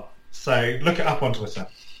you want. So look it up on Twitter.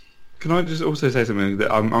 Can I just also say something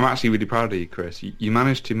that I'm actually really proud of you, Chris. You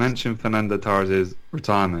managed to mention Fernando Torres'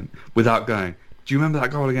 retirement without going, do you remember that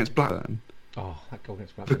goal against Blackburn? Oh, that goal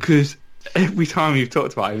against Blackburn. Because every time you've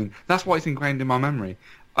talked about it, that's why it's ingrained in my memory.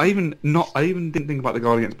 I even didn't think about the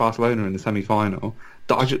goal against Barcelona in the semi-final.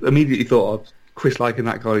 That I just immediately thought of Chris liking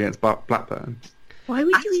that goal against Blackburn. Why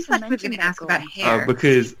would I you just even thought we were mention going to that ask goal? about hair.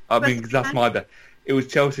 Because Was that's that- my bad. It was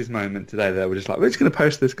Chelsea's moment today. They were just like, we're just going to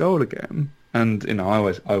post this goal again, and I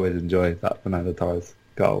always enjoy that Fernando Torres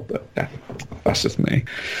goal. But yeah, that's just me.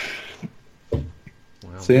 Wow.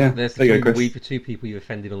 So, yeah, There's there you go, the Chris. weed for two people you've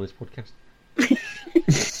offended on this podcast.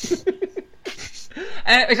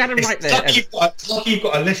 Is Adam right It's there? like you've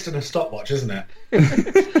got a list and a stopwatch, isn't it?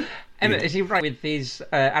 Emma, is he right with his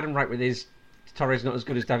Adam right with his Torres not as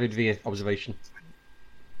good as David Villa observation?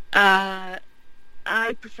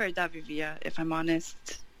 I prefer David Villa, if I'm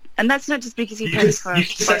honest. And that's not just because he You plays for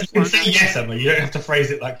can say yes, Emma. You don't have to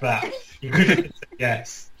phrase it like that. You could say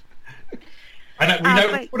yes. I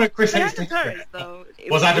know, we know Chris hates Fernando to Torres, though,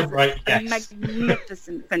 it Was Adam right? a Yes.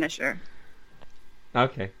 magnificent finisher.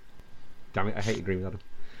 Okay. Damn it, I hate agreeing with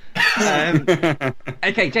Adam.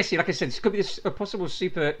 Okay, Jesse, like I said, this could be a possible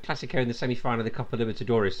Super Classico in the semi-final of the Copa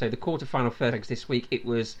Libertadores. So the quarter-final first legs this week, it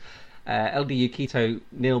was LDU Quito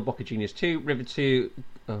 0, Boca Juniors 2, River 2,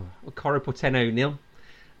 Coro Porteño 0.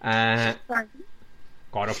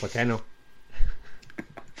 Coro Porteño.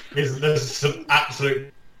 There's some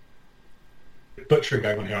absolute butchery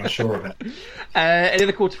going on here, I'm sure of it. And in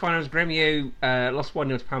the quarterfinals, Gremio lost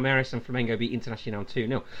 1-0 to Palmeiras and Flamengo beat Internacional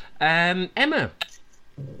 2-0. Emma,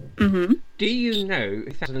 Mm-hmm. do you know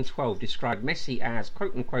 2012 described Messi as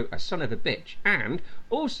quote-unquote a son of a bitch, and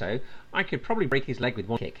also I could probably break his leg with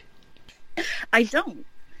one kick? I don't.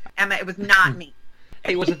 Emma, it was not me.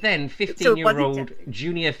 It was a then So it 15-year-old wasn't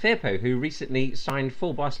Junior Firpo who recently signed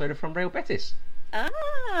for Barcelona from Real Betis.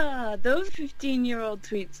 Ah, those 15-year-old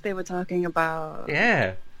tweets they were talking about.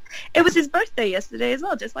 Yeah. It was his birthday yesterday as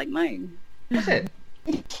well, just like mine. Was it?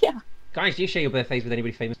 Yeah. Guys, do you share your birthdays with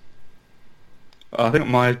anybody famous? I think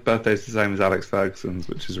my birthday's the same as Alex Ferguson's,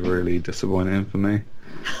 which is really disappointing for me.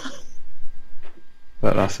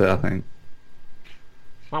 But that's it, I think.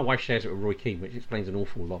 My wife shares it with Roy Keane, which explains an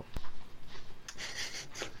awful lot.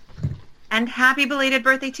 And happy belated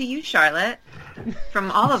birthday to you, Charlotte,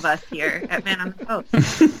 from all of us here at Man on the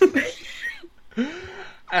Post.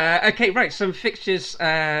 Okay, right. Some fixtures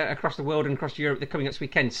across the world and across Europe. They're coming up this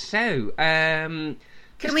weekend. So, Can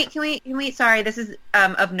we? Sorry, this is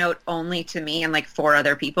of note only to me and like 4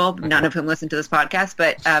 other people, none of whom listen to this podcast.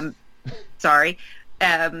 But sorry,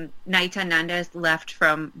 Naita Hernandez left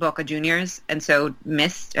from Boca Juniors, and so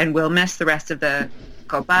missed and will miss the rest of the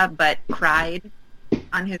Copa. But cried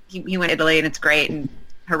on his. He went to Italy, and it's great, and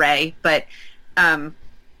hooray! But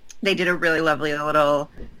they did a really lovely little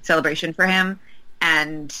celebration for him,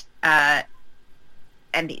 and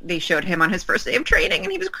they showed him on his first day of training,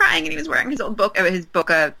 and he was crying, and he was wearing his old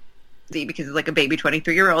Boca Z, because it's like a baby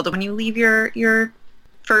 23-year-old. And when you leave your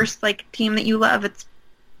first like team that you love, it's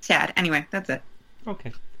sad. Anyway, that's it.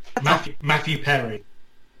 okay. Matthew Perry.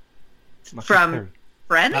 From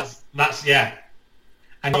Friends. That's yeah.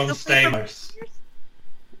 And John Also played for- Stamos.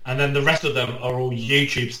 And then the rest of them are all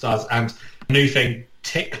YouTube stars and a new thing,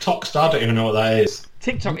 TikTok star. I don't even know what that is.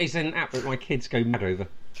 TikTok is an app that my kids go mad over.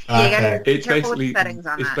 Yeah, you gotta Okay. be It's careful with basically settings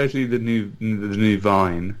on that. the new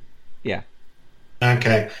Vine. Yeah.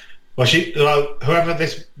 Okay. Well, whoever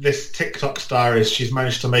this TikTok star is, she's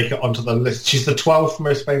managed to make it onto the list. She's the 12th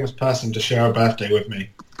most famous person to share a birthday with me.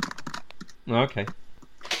 Okay.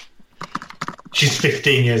 She's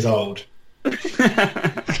 15 years old.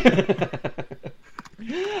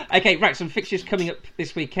 Okay, right. Some fixtures coming up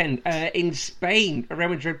this weekend. In Spain, Real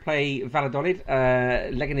Madrid play Valladolid,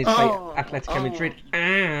 Leganés play Atletico Madrid,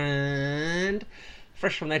 and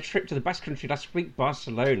fresh from their trip to the Basque Country last week,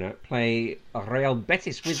 Barcelona play Real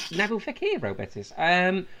Betis with Nabil Fekir. Real Betis.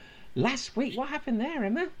 Last week, what happened there,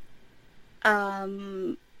 Emma?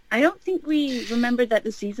 I don't think we remembered that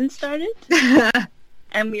the season started,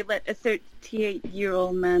 and we let a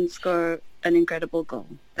 38-year-old man score an incredible goal.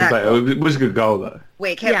 It was a good goal, though.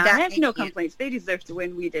 Wait, Yeah, that I have no make you- complaints. They deserve to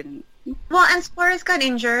win. We didn't. Well, and Suarez got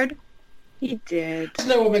injured. He did. Does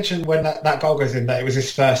no one mention when that goal goes in that it was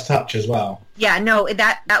his first touch as well? Yeah, no,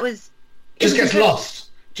 that was. Just gets lost.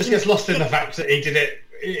 Just gets lost in the fact that he did it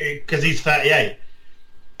because he's 38.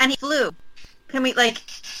 And he flew. Can we like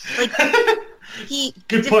he?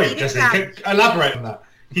 Good point, defeated Jesse. that- Elaborate on that.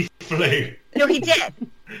 He flew. No, he did.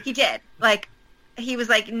 He did. Like, he was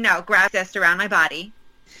like, no, grab this around my body.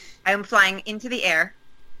 I am flying into the air.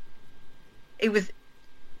 It was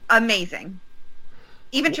amazing.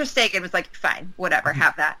 Even Ter Stegen was like, fine, whatever,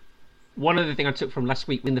 have that. One other thing I took from last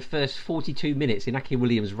week: in the first 42 minutes, Inaki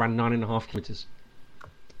Williams ran 9.5 kilometres.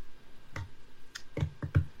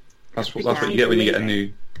 That's what you get when you get a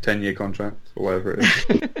new 10-year contract or whatever it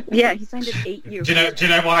is. Yeah, he signed an 8-year. Do you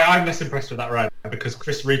know why I'm less impressed with that, Ryan? Because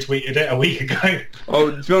Chris retweeted it a week ago.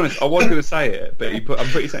 Oh, to be honest, I was going to say it, but I'm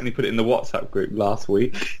pretty certain he put it in the WhatsApp group last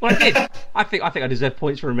week. Well, I did. I think I deserve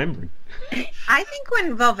points for remembering. I think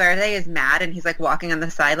when Valverde is mad and he's like walking on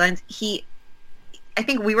the sidelines, I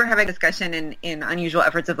think we were having a discussion in Unusual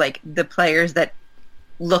Efforts of like the players that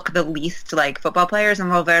look the least like football players, and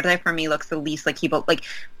Valverde for me looks the least like he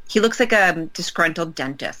looks like a disgruntled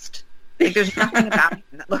dentist. Like there's nothing about him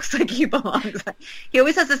that looks like he belongs. He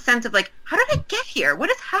always has a sense of like, how did I get here?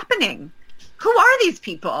 What is happening? Who are these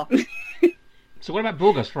people? So what about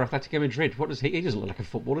Burgos for Atletico Madrid? What does he? He doesn't look like a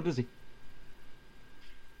footballer, does he?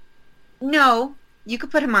 No, you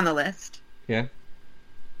could put him on the list. Yeah.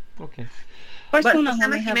 Okay. Barcelona But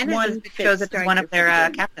only Sam have Jimenez one shows fit up as one of striker their for the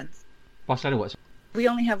game. captains. Barcelona, what? We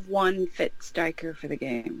only have one fit striker for the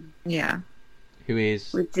game, Yeah. Who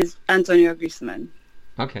is? which is Antonio Griezmann.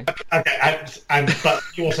 Okay. Okay, but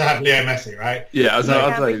you also have Leo Messi, right? Yeah, I'd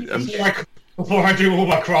Yeah, say. but he's- Before I do all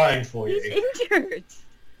my crying for He's you. injured.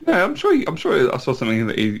 Yeah, I'm sure I saw something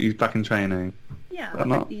that he's back in training. Yeah, Why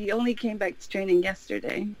not? but he only came back to training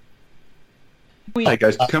yesterday. He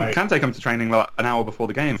goes, Okay. Kante comes to training like an hour before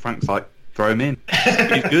the game. Frank's like, throw him in.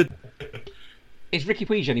 He's good. Is Ricky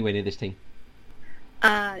Puig anywhere near this team?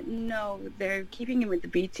 No, they're keeping him with the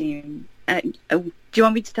B team. Do you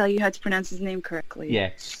want me to tell you how to pronounce his name correctly? Yeah.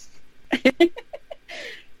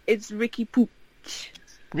 It's Ricky Pooch.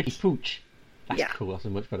 Ricky Puig. That's Yeah. cool. That's a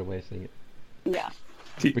much better way of saying it. Yeah.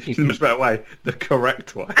 Ricky In a much better way. The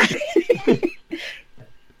correct way.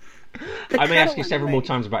 I may ask you Catalan several more way.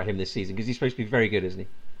 times about him this season because he's supposed to be very good, isn't he?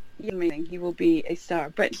 He's amazing. He will be a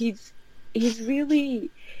star. But he's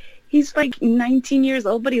like 19 years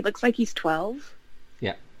old, but he looks like he's 12.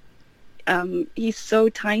 Yeah. He's so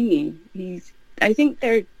tiny. I think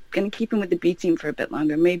they're going to keep him with the B team for a bit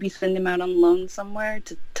longer. Maybe send him out on loan somewhere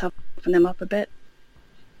to toughen him up a bit.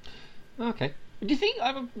 Okay. Do you think,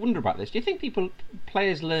 I wonder about this, do you think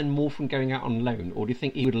players learn more from going out on loan, or do you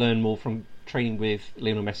think he would learn more from training with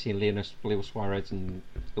Lionel Messi and Leo Suarez and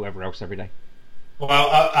whoever else every day? Well,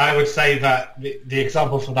 I would say that the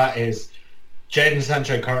example for that is Jadon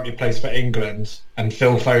Sancho currently plays for England and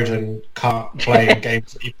Phil Foden can't play in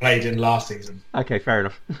games that he played in last season. Okay, fair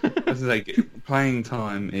enough. As I say, playing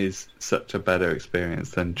time is such a better experience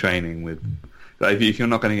than training with. Like, if you're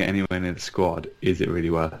not going to get anywhere near the squad, is it really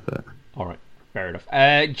worth it? All right, fair enough.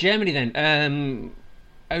 Germany then.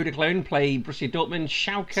 Oda Cologne play Borussia Dortmund.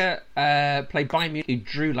 Schalke play Bayern Munich, who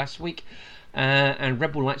drew last week. And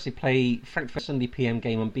Red Bull Leipzig play Frankfurt Sunday PM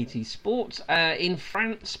game on BT Sport. In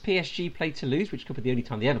France, PSG play Toulouse, which could be the only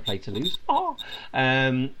time they ever play Toulouse.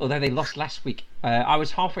 Although they lost last week. I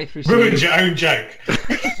was halfway through... Ruined your own joke.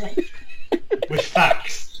 With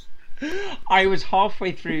facts. I was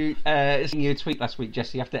halfway through seeing you a tweet last week,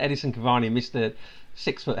 Jesse, after Edison Cavani missed a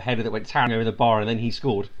 6-foot header that went towering over the bar and then he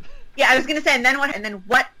scored. Yeah, I was going to say, and then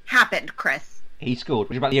what happened, Chris? He scored,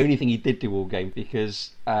 which is about the only thing he did do all game because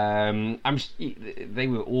they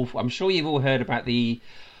were awful. I'm sure you've all heard about the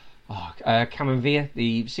Camavinga,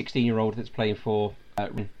 the 16-year-old that's playing for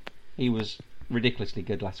Rennes. He was ridiculously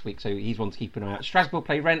good last week, so he's one to keep an eye out. Strasbourg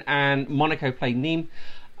play Rennes and Monaco play Nîmes.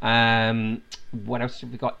 What else have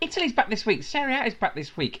we got? Italy's back this week. Serie A is back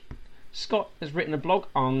this week. Scott has written a blog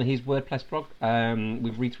on his WordPress blog.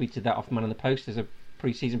 We've retweeted that off Man on the Post as a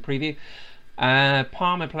pre-season preview.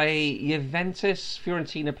 Parma play Juventus.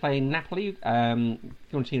 Fiorentina play Napoli.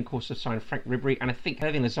 Fiorentina, of course, have signed Frank Ribery, and I think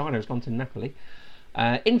Irving Lozano has gone to Napoli.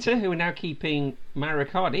 Inter, who are now keeping Mauro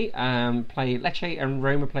Icardi, play Lecce, and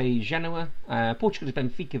Roma play Genoa. Portugal's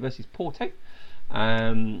Benfica versus Porto.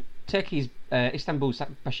 Turkey's Istanbul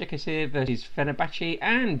Başakşehir versus Fenerbahce,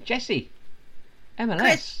 and Jesse, MLS.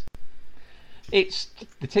 Chris, It's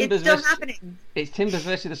the Timbers. it's still versus, happening. It's Timbers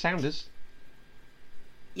versus the Sounders,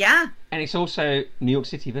 Yeah. and it's also New York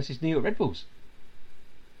City versus New York Red Bulls.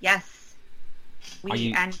 Yes. Are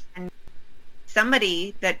you- And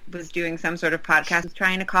somebody that was doing some sort of podcast was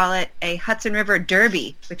trying to call it a Hudson River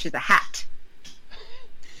Derby, which is a hat.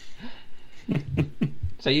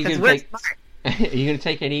 So you're Because going we're to take? smart. Are you going to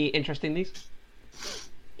take any interest in these?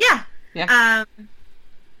 Yeah. Yeah.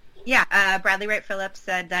 Bradley Wright Phillips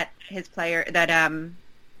said that his player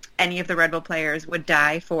any of the Red Bull players would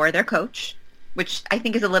die for their coach, which I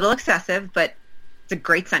think is a little excessive, but it's a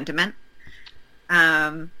great sentiment.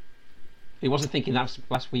 He wasn't thinking that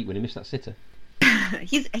last week when he missed that sitter.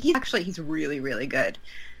 He's really, really good.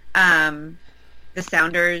 The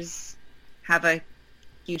Sounders have a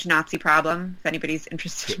huge Nazi problem. If anybody's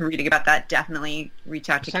interested in reading about that, definitely reach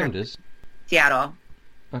out to Sounders. Seattle.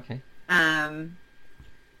 Okay. And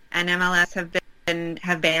MLS have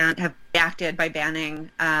have reacted by banning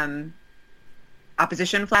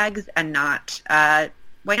opposition flags and not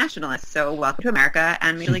white nationalists. So welcome to America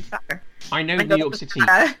and Major League Soccer. I know New York City.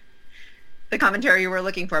 The commentary you were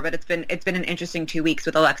looking for, but it's been an interesting 2 weeks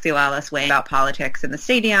with Alexi Lalas weighing about politics in the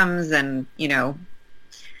stadiums, and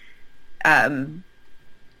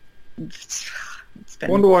it's been.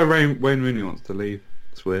 I wonder why Wayne Rooney wants to leave.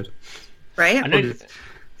 It's weird, right?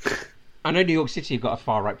 I know New York City have got a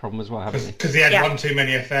far right problem as well, haven't they? Because he had one too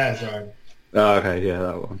many affairs, right? Oh, okay, yeah,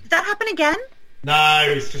 that one. Did that happen again? No,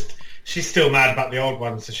 it's just she's still mad about the old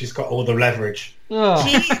one, so she's got all the leverage. Oh,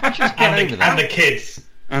 and the kids.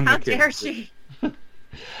 How dare she?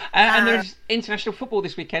 And there's international football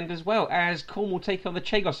this weekend as well, as Cornwall take on the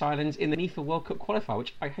Chagos Islands in the NIFA World Cup qualifier,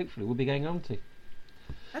 which I hopefully will be going on to.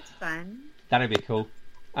 That's fun. That'd be cool.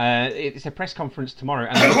 It's a press conference tomorrow.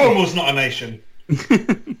 And Cornwall's not a nation.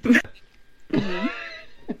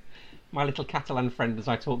 My little Catalan friend, as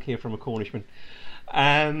I talk here from a Cornishman.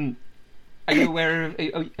 Are you aware of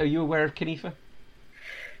Canifa?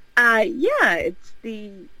 Yeah, it's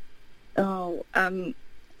the.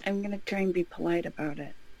 I'm going to try and be polite about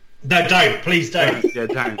it. No, don't. Please don't. Yeah,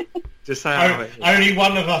 don't. Just say only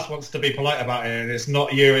one of us wants to be polite about it, and it's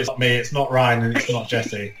not you, it's not me, it's not Ryan, and it's not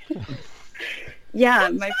Jesse. Yeah,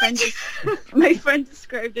 my friend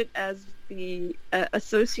described it as the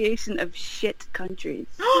Association of Shit Countries.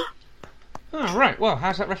 Oh, right. Well,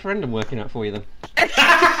 how's that referendum working out for you then?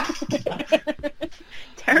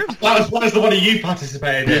 Terrible. That was the one you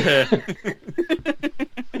participated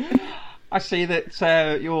in. I see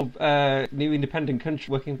that your new independent country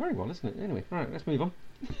working very well, isn't it? Anyway, right, let's move on.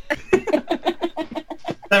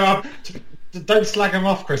 Don't slag them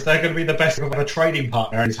off, Chris. They're going to be the best of a trading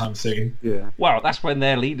partner anytime soon. Yeah. Well, that's when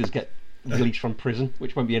their leaders get released from prison,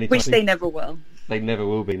 which won't be anytime Which soon. they never will. They never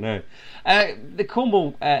will be, no. The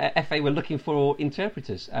Cornwall FA were looking for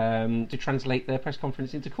interpreters to translate their press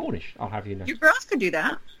conference into Cornish, I'll have you know. You girls could do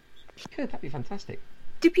that. Good, that'd be fantastic.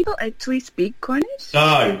 Do people actually speak Cornish?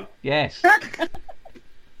 No. Yes.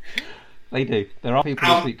 They do. There are people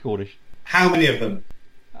who speak Cornish. How many of them?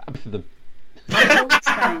 Both of them.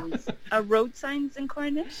 Road signs in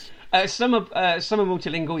Cornish? Some are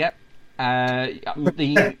multilingual, yep.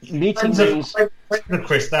 The meeting rooms...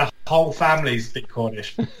 Chris, their whole families speak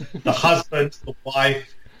Cornish. The husband, the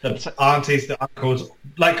wife, the aunties, the uncles,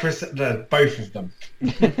 like Chris, both of them.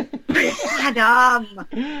 Adam!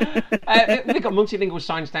 We've got multilingual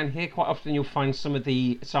signs down here. Quite often you'll find some of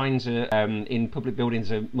the signs in public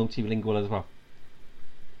buildings are multilingual as well.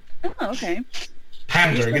 Oh, okay.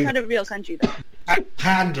 Pandering. We're not a real country, though.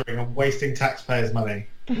 Pandering and wasting taxpayers' money.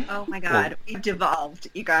 Oh my God, we've devolved,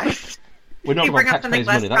 you guys. We're not you about bring up something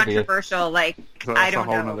taxpayers' less money, controversial, like, So I that's a don't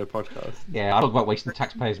whole know. other podcast. Yeah, I talk about wasting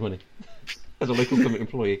taxpayers' money as a local government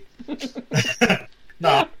employee.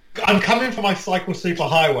 No, I'm coming for my cycle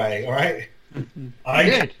superhighway, all right? I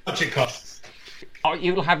don't care how much it costs. Oh,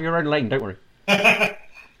 you'll have your own lane, don't worry.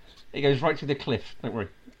 It goes right to the cliff, don't worry.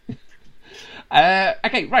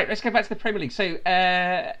 Okay, right, let's go back to the Premier League. So,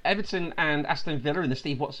 Everton and Aston Villa in the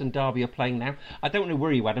Steve Watson derby are playing now. I don't want to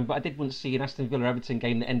worry you, Adam, but I did once see an Aston Villa-Everton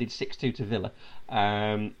game that ended 6-2 to Villa.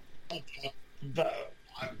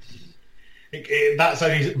 That's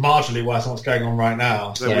only marginally worse than what's going on right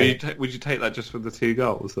now. So would you take that just for the 2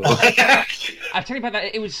 goals? Or? I'll tell you about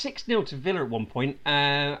that. It was 6-0 to Villa at one point,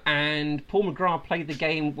 and Paul McGrath played the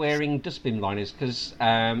game wearing dustbin liners because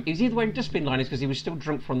he was either wearing dustbin liners because he was still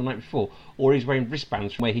drunk from the night before, or he was wearing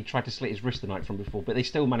wristbands from where he tried to slit his wrist the night from before. But they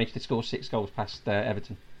still managed to score 6 goals past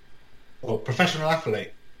Everton. Well, professional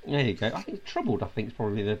athlete. There you go. I think troubled, I think, is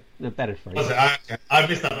probably the better phrase. Was it? I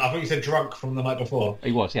missed that. I thought you said drunk from the night before.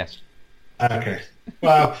 He was, yes. Okay.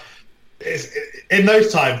 Well, in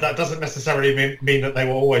those times, that doesn't necessarily mean that they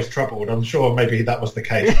were always troubled. I'm sure maybe that was the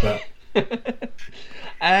case, but...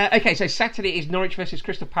 Okay, so Saturday is Norwich versus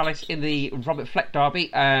Crystal Palace in the Robert Fleck derby.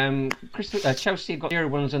 Chelsea have got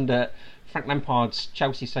 0-1 under Frank Lampard's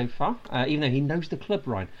Chelsea so far, even though he knows the club,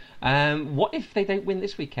 Ryan. What if they don't win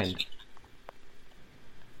this weekend?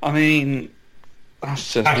 I mean,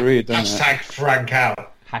 that's just rude, isn't it? Hashtag Frank out.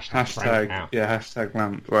 Hashtag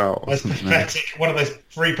Lamp. Well, that's pathetic. One of those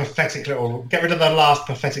 3 pathetic little... Get rid of the last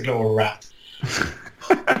pathetic little rat.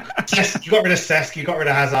 You got rid of Cesc, you got rid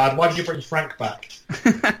of Hazard. Why did you bring Frank back?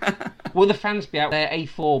 Will the fans be out there,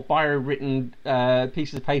 A4 bio-written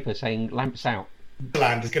pieces of paper saying "Lamps out"?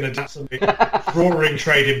 Bland is going to do some roaring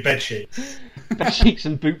trade in bedsheets. Bedsheets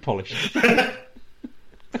and boot polish.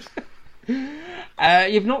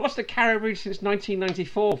 You've not lost a Caribou since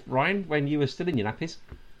 1994, Ryan, when you were still in your nappies.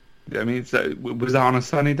 I mean, was that on a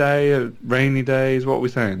sunny day, rainy days? What are we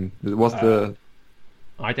saying? What's the...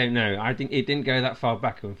 I don't know. I think it didn't go that far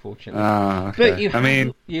back, unfortunately. Okay.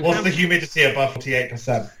 But was the humidity above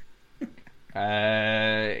 48%?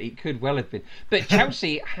 It could well have been. But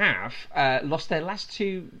Chelsea have lost their last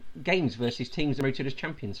 2 games versus teams promoted as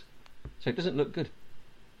champions. So it doesn't look good.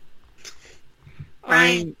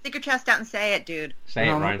 Ryan, stick your chest out and say it, dude. Say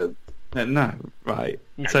it, Ryan. No, right.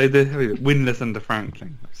 No. So they're winless under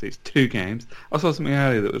Franklin. So it's 2 games. I saw something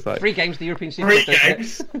earlier that was like 3 games the European Super 3 Cup.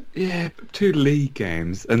 games? yeah, 2 league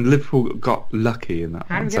games, and Liverpool got lucky in that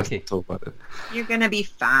How one. did So we get let's talk about it. You're gonna be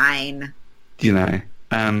fine. You know,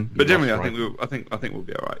 but generally, lost, I think we'll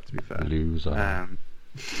be all right. To be fair, Loser.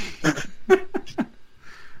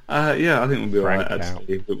 Yeah, I think we'll be all right. Frank out.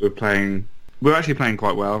 Actually, we're actually playing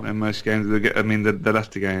quite well in most games. I mean, the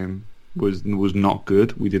Leicester game was not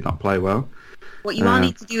good. We did not play well. What you all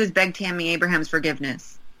need to do is beg Tammy Abraham's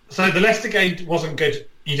forgiveness. So the Leicester game wasn't good.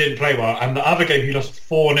 You didn't play well, and the other game you lost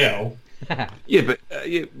 4-0. Yeah, but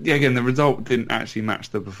again, the result didn't actually match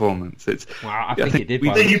the performance. It's Well, I think it did.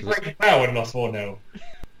 Then you played well and lost 4-0.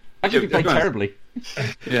 I think we played terribly.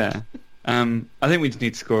 Yeah. I think we just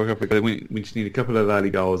need to score a couple of. We just need a couple of early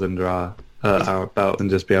goals under our belt and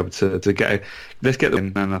just be able to get. Let's get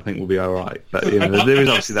them, and I think we'll be all right. But there is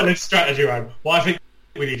obviously that strategy, Ryan. What I think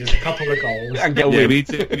we need is a couple of goals. And get a Yeah, win. we need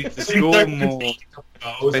to score more.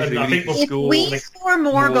 Goals, Basically, and I we think need to we'll If score we score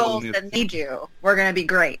more more goals than than they do, we're gonna be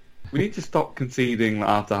great. We need to stop conceding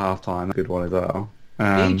after half time. A good one as well.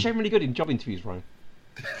 Are you generally good in job interviews, Ryan?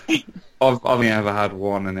 I've only ever had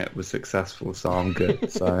one, and it was successful, so I'm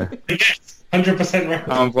good. So yes, 100% record.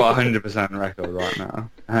 I've got 100% record right now.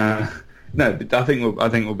 No, I think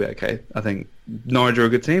we'll be okay. I think Norwich are a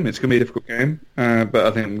good team. It's going to be a difficult game, but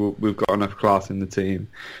I think we've got enough class in the team.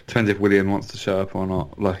 Depends if Willian wants to show up or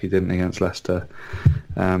not, like he didn't against Leicester.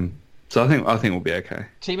 So I think we'll be okay.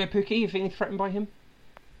 Timo Pukki, you feeling threatened by him?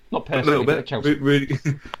 Not A personally, little but bit.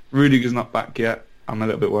 Chelsea. Rudiger's not back yet. I'm a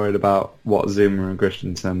little bit worried about what Zimmer and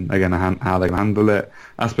Christensen are going to how they're going to handle it.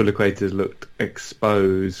 Azpilicueta's looked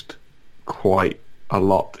exposed quite a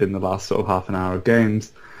lot in the last sort of half an hour of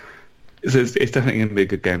games. So it's definitely going to be a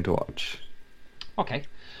good game to watch. Okay.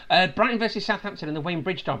 Brighton versus Southampton in the Wayne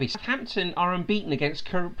Bridge derby. Southampton are unbeaten against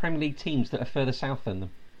current Premier League teams that are further south than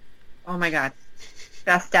them. Oh my god,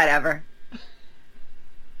 best stat ever.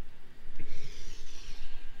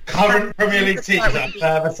 Current Premier League teams that are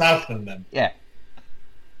further south than them. Yeah.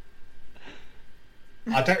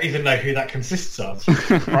 I don't even know who that consists of.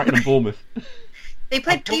 Brighton and Bournemouth. They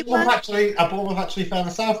played Are Bournemouth actually further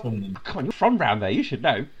south than them? Come on, you're from round there, you should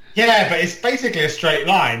know. Yeah, but it's basically a straight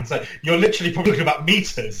line, so you're literally probably talking about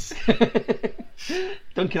metres.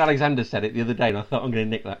 Duncan Alexander said it the other day, and I thought I'm going to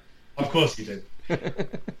nick that. Of course you did.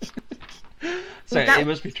 So it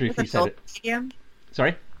must be true if you said it. Stadium?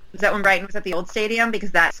 Sorry? Was that when Brighton was at the old stadium?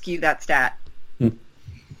 Because that skewed that stat. No,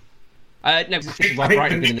 this is why I think Brighton have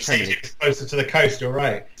the been in new the Premier stadium League. is closer to the coast, you're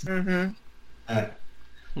right. Mm-hmm.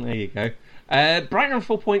 There you go. Brighton on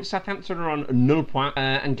 4 points, Southampton are on 0 points,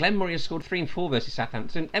 and Glenn Murray has scored 3 and 4 versus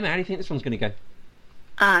Southampton. Emma, how do you think this one's going to go?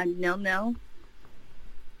 0-0.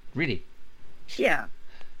 Really? Yeah.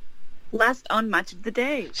 Last on match of the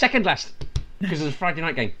day. Second last, because it's a Friday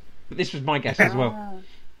night game. But this was my guess as well.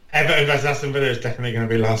 Everton versus Aston Villa is definitely going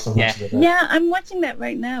to be last on match of the day. Yeah, I'm watching that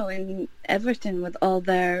right now, and Everton, with all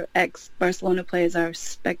their ex-Barcelona players, are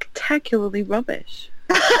spectacularly rubbish.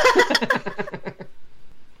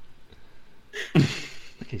 Look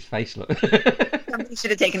at his face, look. Somebody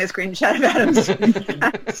should have taken a screenshot of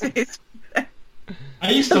Adam's face.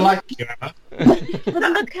 I used to like you, Emma. But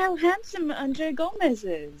look how handsome Andre Gomez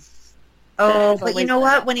is. Oh, That's but you always know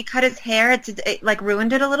that. what? When he cut his hair, it like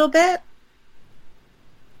ruined it a little bit.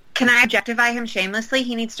 Can I objectify him shamelessly?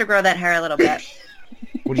 He needs to grow that hair a little bit.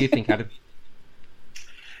 What do you think, Adam?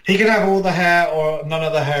 He can have all the hair or none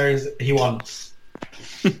of the hair he wants.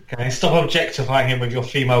 Okay, stop objectifying him with your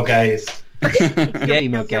female gaze. Yeah,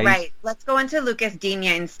 email You're gaze. right. Let's go into Lucas Digne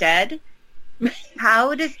instead.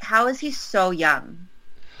 How is he so young?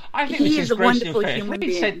 I think He this is is a grossly wonderful unfair. If human we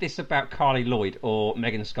being. said this about Carly Lloyd or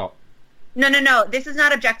Megan Scott. No. This is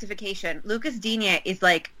not objectification. Lucas Digne is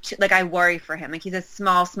like I worry for him. Like he's a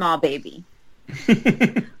small baby.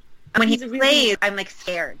 And when he He's a really- plays, I'm like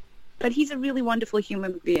scared. But he's a really wonderful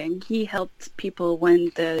human being. He helped people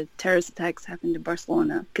when the terrorist attacks happened in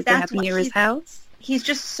Barcelona because they That's happened what near his he's- house. He's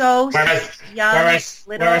just so young,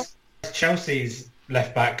 little. Whereas Chelsea's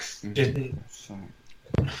left backs didn't.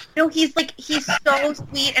 No, he's so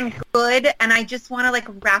sweet and good, and I just want to like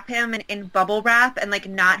wrap him in bubble wrap and like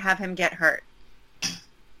not have him get hurt.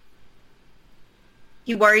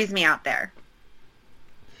 He worries me out there.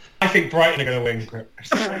 I think Brighton are going to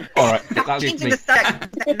win. All right, that's Changing me. the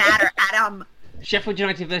subject doesn't matter, Adam. Sheffield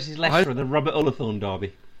United versus Leicester, the Robert Ullathorne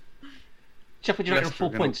derby. Sheffield United on 4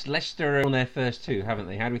 points. Leicester are on their first 2, haven't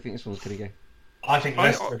they? How do we think this one's going to go? I think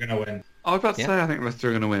Leicester are going to win. I was about to say I think Leicester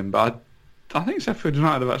are going to win, but I think Sheffield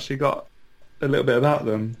United have actually got a little bit about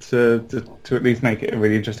them to at least make it a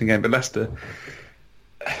really interesting game. But Leicester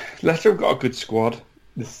have got a good squad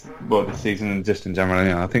this season and just in general.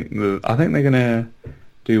 I think they're going to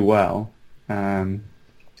do well.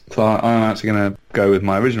 So I'm actually going to go with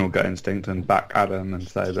my original gut instinct and back Adam and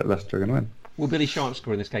say that Leicester are going to win. Will Billy Sharp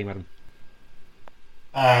score in this game, Adam?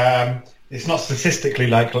 It's not statistically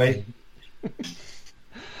likely.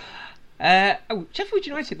 Sheffield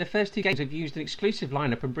United, the first 2 games, have used an exclusive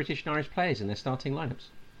lineup of British and Irish players in their starting lineups.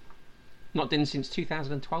 Not done since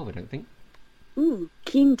 2012, I don't think. Ooh,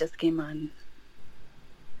 Keane just came on.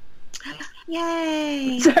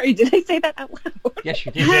 Yay! Sorry, did I say that out loud? Yes,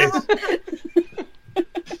 you did.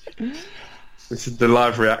 This is the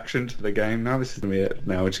live reaction to the game now. This is going to be it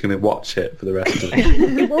now. We're just going to watch it for the rest of it.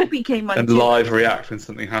 It won't be came on. And live react when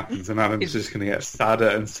something happens, and Adam's just going to get sadder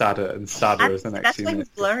and sadder and sadder as the next That's few why minutes.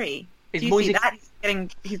 he's blurry. Do Is you Moise- see that?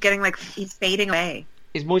 He's getting like he's fading away.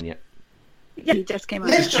 Is Moise yet? Yeah, he just came on.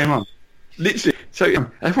 Just came on. Literally. So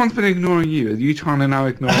everyone's been ignoring you. Are you trying to now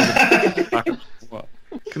ignore the... What?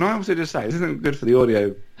 Can I also just say, this isn't good for the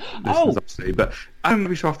audio listeners, obviously, but Adam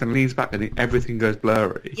every so often leans back and everything goes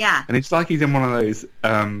blurry. Yeah. And it's like he's in one of those,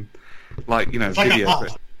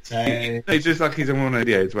 videos. It's just like he's in one of those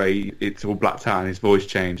videos where it's all blacked out and his voice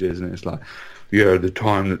changes and it's like, yeah, the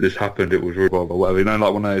time that this happened, it was really blah, blah, whatever. You know,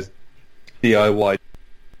 like one of those DIY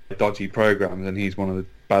dodgy programs, and he's one of the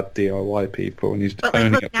bad DIY people, and he's But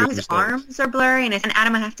owning like, up look, now to his mistakes. arms are blurry, and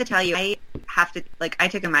Adam, I have to tell you, I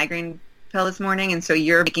took a migraine pill this morning, and so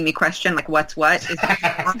you're making me question like what's what. Is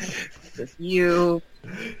this you?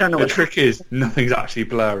 I don't know. The What trick is nothing's actually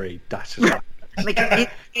blurry. That's just like I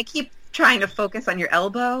keep trying to focus on your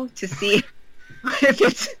elbow to see if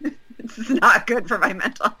it's not good for my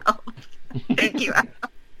mental health. Thank you.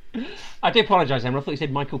 I do apologise, Emma. I thought you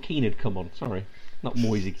said Michael Keane had come on. Sorry, not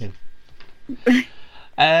Moise again.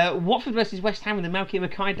 Watford versus West Ham in the Malky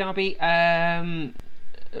Mackay derby.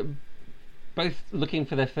 Both looking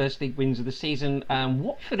for their first league wins of the season.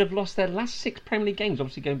 Watford have lost their last 6 Premier League games,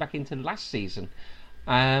 obviously going back into last season.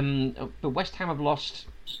 But West Ham have lost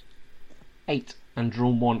 8 and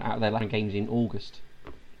drawn 1 out of their last games in August.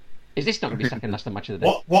 Is this not going to be second last match of the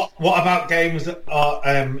day? What about games that are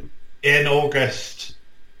in August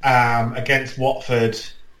against Watford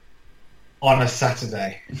on a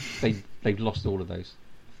Saturday? They've lost all of those.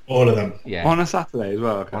 All of them. Yeah, on a Saturday as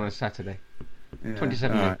well. Okay. on a Saturday. Yeah,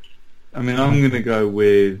 27 all right. I mean, I'm going to go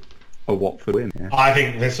with a Watford win. Yeah. I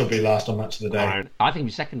think this will be last on match of the day. I think it'll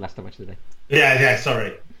be second last match of the day. Yeah.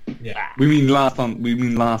 Sorry. Yeah. We mean last on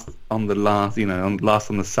the last. You know, last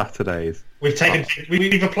on the Saturdays.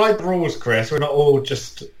 We've applied the rules, Chris. We're not all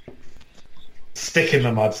just stick in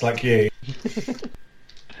the muds like you.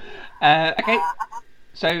 Okay.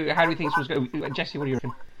 So, how do we think this one's going? Jesse, what do you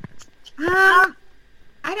reckon?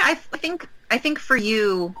 I think for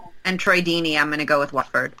you and Troy Deeney, I'm going to go with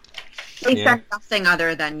Watford. They said nothing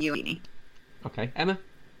other than you, Deeney. Okay, Emma.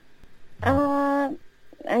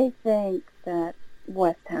 I think that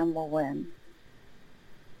West Ham will win.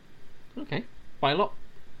 Okay, by a lot.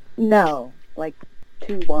 No, like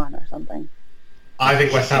 2-1 or something. I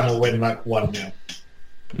think West Ham will win like 1-0.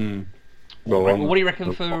 Well, Right, well, what do you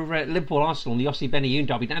reckon for Liverpool Arsenal and the Yossi Benayoun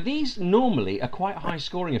derby? Now, these normally are quite high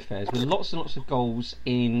scoring affairs with lots and lots of goals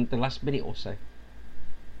in the last minute or so.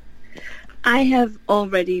 I have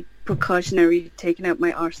already precautionary taken out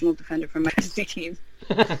my Arsenal defender from my fantasy team.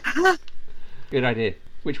 Good idea.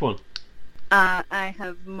 Which one? I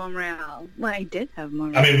have Monreal. Well, I did have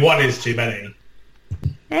Monreal. I mean, 1 is too many.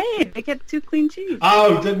 Hey, they get 2 clean sheets.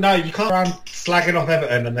 Oh, no, you can't run slagging off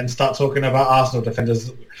Everton and then start talking about Arsenal defenders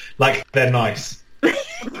like they're nice.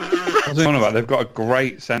 They've got a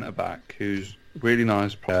great centre-back who's really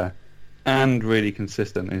nice player and really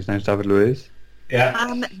consistent. His name's David Luiz.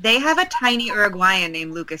 Yeah. They have a tiny Uruguayan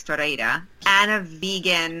named Lucas Torreira and a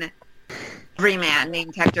vegan everyman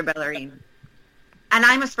named Hector Bellerin. And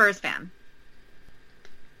I'm a Spurs fan.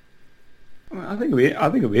 I think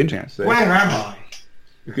it'll be interesting. Where am I?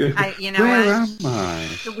 Where am I?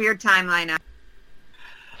 It's a weird timeline now.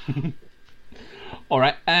 All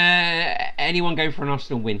right. Anyone go for an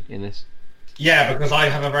Arsenal win in this? Yeah, because I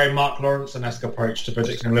have a very Mark Lawrenson-esque approach to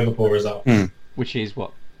predicting Liverpool results. Which is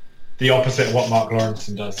what? The opposite of what Mark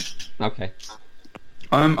Lawrenson does. Okay.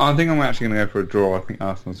 I think I'm actually going to go for a draw. I think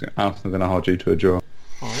Arsenal's going to hold you to a draw.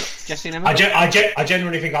 All right. Jesse and Emma? I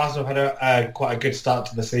genuinely think Arsenal had quite a good start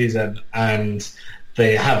to the season, and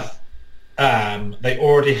they have they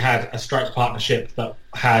already had a strike partnership that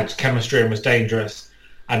had chemistry and was dangerous,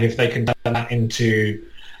 and if they can turn that into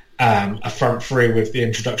a front three with the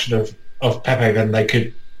introduction of Pepe, then they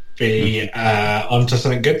could be onto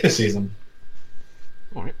something good this season.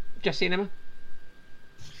 All right, Jesse and Emma.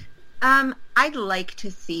 I'd like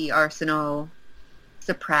to see Arsenal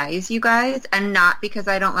surprise you guys, and not because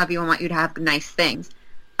I don't love you and want you to have nice things.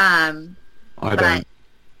 I don't.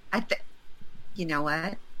 You know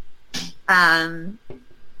what?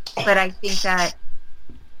 But I think that.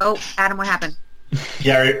 Oh, Adam, what happened?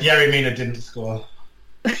 Yerry Mina didn't score.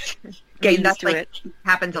 Get That's used to like it.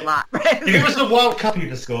 happens a lot, right? If it was the World Cup, he'd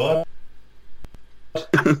have scored.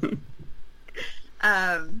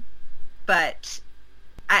 But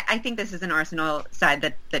I think this is an Arsenal side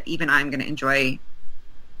that even I'm going to enjoy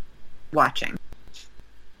watching.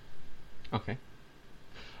 Okay.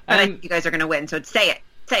 But I think you guys are going to win, so say it,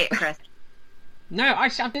 Chris. No, I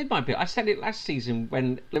did my bit. I said it last season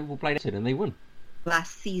when Liverpool played Everton and they won.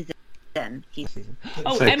 Last season.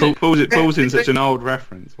 Oh, So Emma. pulls in such an old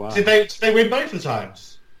reference. Wow. Did they win both the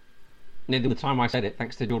times? Near the time I said it,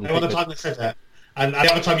 thanks to Jordan The other Pickford. time they said it, and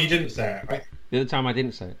the other time you didn't say it, right? The other time I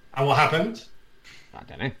didn't say it. And what happened? I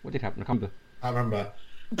don't know. What did happen? I can't remember. I remember.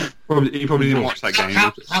 You probably didn't watch that game.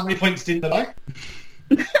 How many points did I?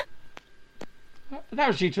 That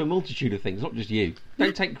was due to a multitude of things, not just you.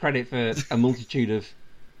 Don't take credit for a multitude of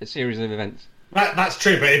a series of events. That's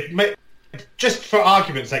true, but just for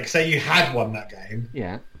argument's sake, say you had won that game,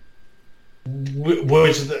 Yeah.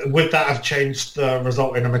 would that have changed the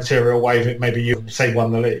result in a material way that maybe you, say,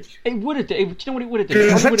 won the league? It would have done. Do you know what it would have done?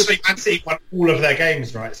 Because It would essentially Man City won all of their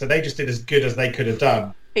games, right? So they just did as good as they could have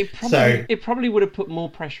done. it probably would have put more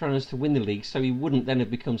pressure on us to win the league, so we wouldn't then have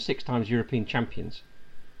become 6 times European champions.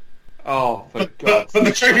 Oh, for But God's the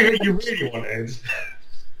sake. trophy that you really wanted,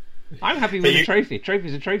 I'm happy with a trophy.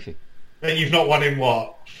 Trophy's a trophy. that you've not won in,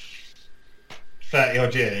 what, 30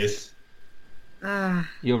 odd years?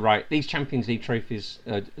 You're right. These Champions League trophies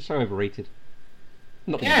are so overrated.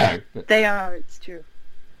 Not that Yeah. you know, but They are. It's true.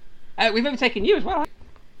 we've overtaken you as well.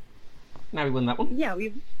 Now we won that one. Yeah,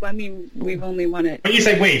 we've only won it. When you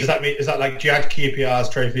say we, does that mean, is that like, do you add QPR's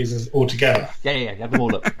trophies all together? Yeah. You have them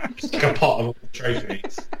all up. It's like a pot of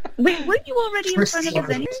trophies. Wait, weren't you already in front of us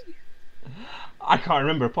anyway? I can't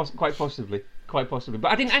remember. Quite possibly. But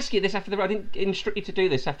I didn't ask you this after I didn't instruct you to do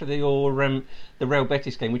this after the Real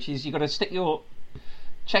Betis game, which is you got to stick your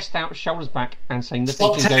chest out, shoulders back, and say nothing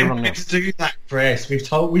Stop can go telling wrong me now. to do that, Chris. We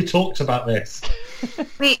talked about this.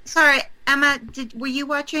 Wait, sorry, Emma. Were you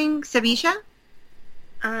watching Sevilla?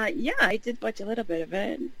 Yeah, I did watch a little bit of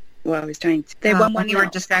it. Well, I was trying to. They won 1-0. You were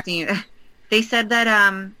distracting you. They said that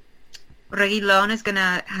Reguilón is going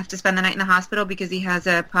to have to spend the night in the hospital because he has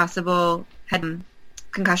a possible head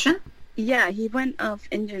concussion. Yeah, he went off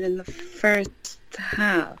injured in the first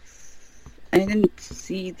half. I didn't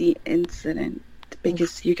see the incident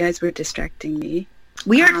because you guys were distracting me.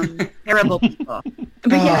 We are terrible people.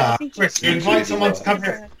 But yeah, I think Chris, you invite someone to come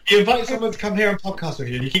here. You invite someone to come here and podcast with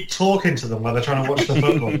you, and you keep talking to them while they're trying to watch the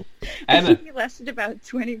football. I Emma, think he lasted about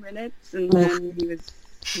 20 minutes, and then he was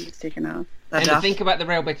taken off. That's Emma, off. think about the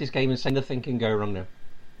Real Betis game and say nothing can go wrong now.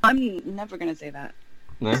 I'm never going to say that.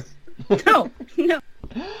 No? No.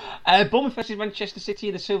 Bournemouth versus Manchester City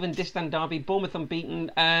in the Sylvan Distan derby. Bournemouth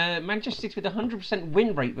unbeaten. Manchester City with a 100%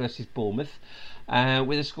 win rate versus Bournemouth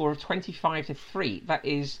with a score of 25-3. That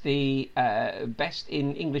is the best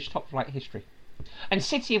in English top flight history. And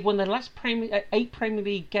City have won their last 8 Premier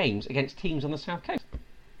League games against teams on the South Coast.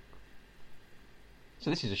 So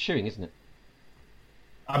this is a shooing, isn't it?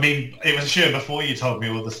 I mean, it was sure before you told me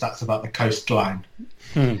all the stats about the coastline.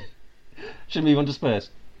 Should we move on to Spurs?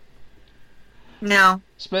 No.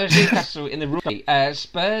 Spurs Newcastle in the rugby.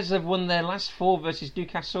 Spurs have won their last 4 versus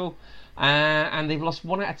Newcastle, and they've lost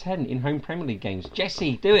 1 out of 10 in home Premier League games.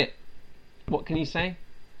 Jesse, do it. What can you say?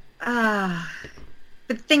 But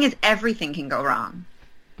the thing is, everything can go wrong.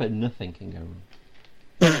 But nothing can go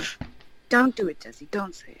wrong. Don't do it, Jesse.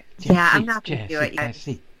 Don't say it. Yeah, I'm not going to do it yet.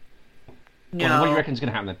 Jesse. No. Well, what do you reckon is going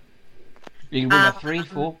to happen then? You can win by 3,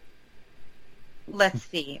 4? Let's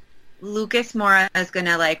see. Lucas Moura is going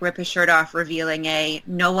to rip his shirt off, revealing a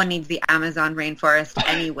 "No one needs the Amazon rainforest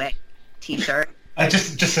anyway" T-shirt. It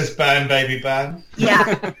just says "Burn, baby, burn."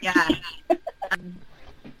 Yeah.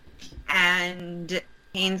 And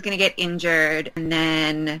Kane's going to get injured, and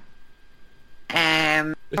then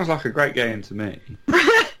Sounds like a great game to me.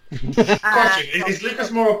 Question, is Lucas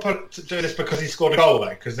Moura doing this because he scored a goal, though?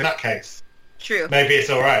 Because in that case, true. maybe it's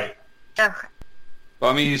all right. Ugh. But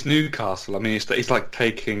I mean, it's Newcastle. I mean, it's like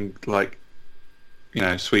taking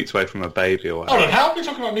sweets away from a baby or Hold whatever. on, how are we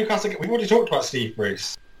talking about Newcastle? We've already talked about Steve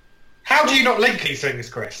Bruce. How do you not link these things,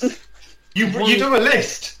 Chris? You do a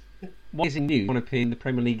list. What is in news? Want to pin the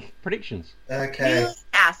Premier League predictions? Okay.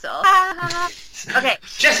 Newcastle. Okay.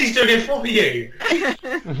 Jesse's doing it for you.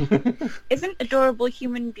 Isn't adorable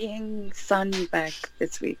human being son back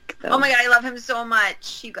this week, though? Oh my god, I love him so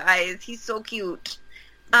much, you guys. He's so cute.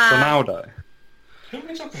 Ronaldo. Who are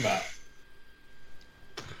we talking about?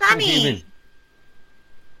 Sunny.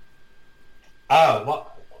 Oh, what?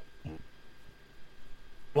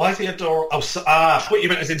 Why is he adorable? Oh, what you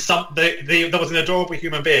meant is in there was an adorable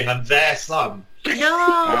human being and their son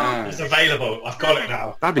No. is available. I've got it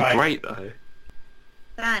now. That'd be Right. great, though.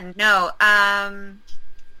 Son. No.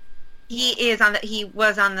 He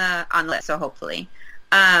was on the list, so hopefully.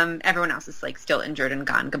 Everyone else is like still injured and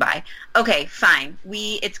gone. Goodbye. Okay, fine.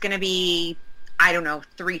 It's gonna be, I don't know,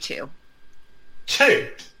 3-2. 2.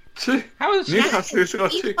 How is Newcastle's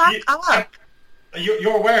got He two. fucked up.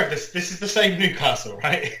 You're aware of this. This is the same Newcastle,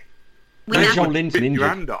 right? We No, know- John Linton injured.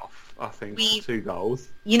 Randolph, I think, We- 2 goals.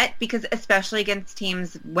 You know, because especially against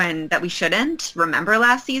teams that we shouldn't. Remember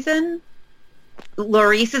last season?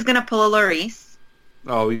 Lloris is going to pull a Lloris.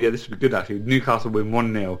 Oh, yeah, this would be good, actually. Newcastle win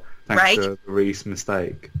 1-0 thanks Right. to the Reece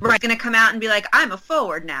mistake. We're going to come out and be like, I'm a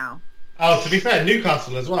forward now. Oh, to be fair,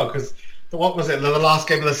 Newcastle as well, because what was it? The last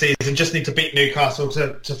game of the season, just need to beat Newcastle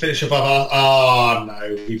to finish above our... Oh,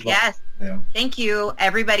 no. We've lost. Yes. Yeah. Thank you,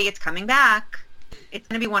 everybody. It's coming back. It's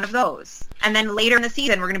going to be one of those. And then later in the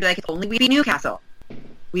season, we're going to be like, if only we beat Newcastle,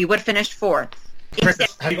 we would finish 4th. Chris,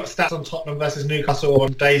 have you got stats on Tottenham versus Newcastle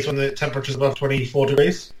on days when the temperature's above 24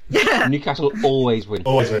 degrees? Newcastle always win.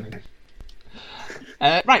 Always win.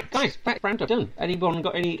 Right, guys, back round up done. Anyone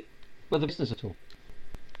got any other business at all?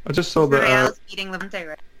 I just saw that... Real beating Levante,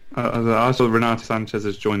 right? I saw Renato Sanchez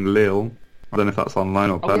has joined Lille. I don't know if that's on loan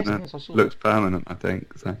or Oh, yes, permanent. yes, I saw Looks permanent, I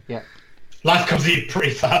think. So Yeah. Life comes in pretty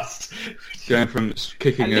fast. going from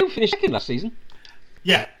kicking And it. Lille finished second last season.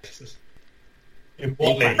 Yeah. In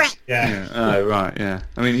what In league? Yeah. Yeah. Oh right, yeah.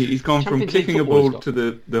 I mean, he's gone from Champions League kicking a football ball he's to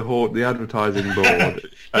the advertising board at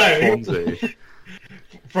No, Swansea.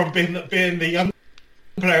 From being the young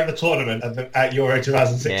player of the tournament at Euro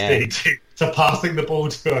 2016 to passing the ball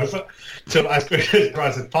to as quickly as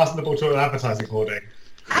Brian said, passing the ball to an advertising hoarding.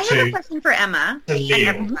 I have a question for Emma. To And Leo.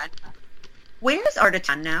 everyone. Where's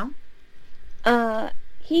Artitan now?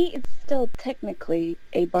 He is still technically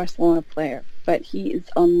a Barcelona player, but he is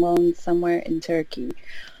on loan somewhere in Turkey.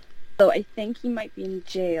 So I think he might be in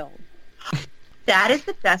jail. That is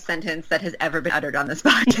the best sentence that has ever been uttered on this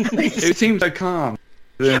podcast. It seems so calm.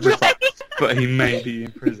 They're just like, but he may be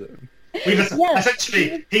in prison.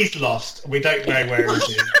 Essentially, he's lost. We don't know where he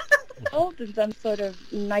is. Involved in some sort of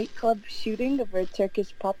nightclub shooting of a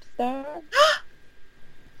Turkish pop star.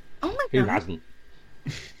 Oh my Who god. hasn't?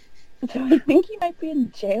 So I think he might be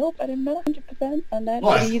in jail, but I'm not 100% on that.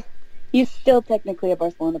 What? But he's still technically a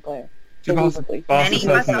Barcelona player. Supposedly. And he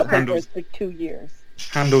must have handles For 2 years.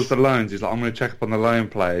 the loans. He's like, I'm going to check up on the loan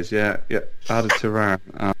players. Yeah. Added to Turan.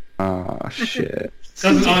 Shit.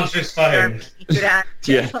 Doesn't answer his phone. Yeah.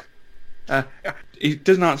 He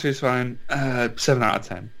doesn't answer his phone. 7 out of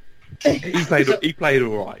 10. He played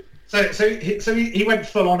all right. So he went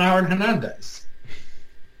full on Aaron Hernandez.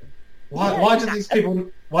 Why do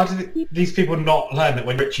these people not learn that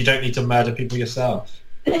when you're rich you don't need to murder people yourself?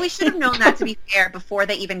 Well, we should have known that, to be fair, before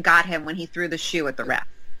they even got him when he threw the shoe at the ref.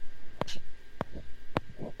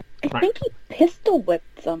 I think he pistol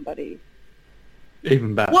whipped somebody.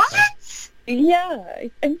 Even better. What? Yeah,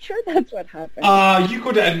 I'm sure that's what happened. You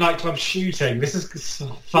called it a nightclub shooting. This is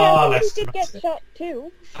far yeah, less he did get dramatic. shot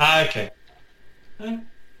too. Okay.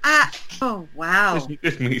 Oh, wow.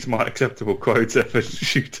 This meets my acceptable quota for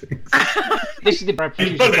shootings. This is the bit where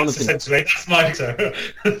In producer bullets, Jonathan. essentially. That's my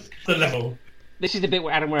the level. This is the bit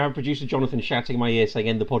where Adam, where our producer Jonathan shouting in my ear saying,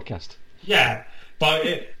 "End the podcast." Yeah, but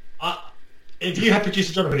if you had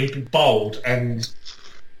producer Jonathan, he'd be bold and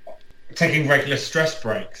taking regular stress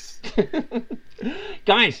breaks.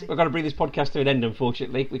 Guys, we've got to bring this podcast to an end,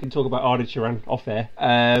 unfortunately. We can talk about Arda Turan off air.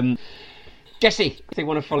 Jesse, if they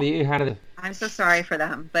want to follow you, how do they... I'm so sorry for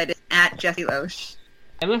them, but it's at Jesse Loesch.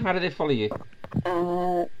 Emma, how do they follow you?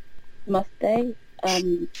 Must they?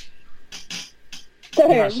 Sorry,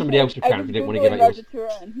 Yeah, somebody else who can, if you didn't want to give out yours.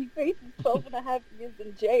 Turan. He faces 12.5 years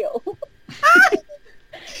in jail.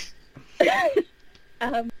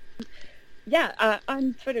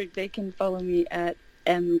 On Twitter they can follow me at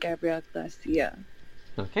Gabriel Garcia.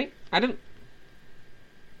 Okay. Adam?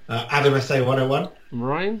 Adam SA 101.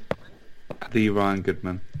 Ryan? The Ryan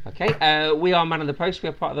Goodman. Okay, we are Man on the Post. We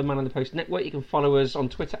are part of the Man on the Post network. You can follow us on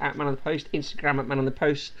Twitter at Man on the Post, Instagram at Man on the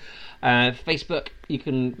Post, Facebook. You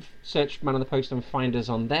can search Man on the Post and find us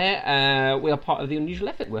on there. We are part of the Unusual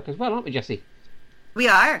Effort Network as well, aren't we, Jessie? We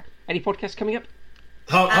are. Any podcasts coming up?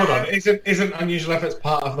 Hold on, isn't Unusual Efforts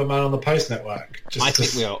part of the Man on the Post network? I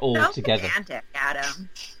think we are all together. Romantic, Adam.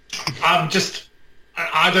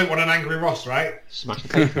 I don't want an angry Ross, right? Smash the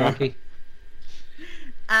patriarchy.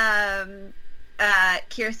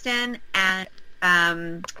 Kirsten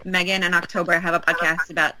and Megan in October have a podcast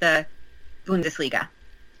about the Bundesliga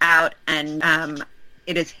out, and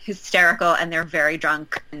it is hysterical, and they're very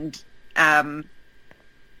drunk and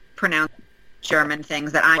pronounce German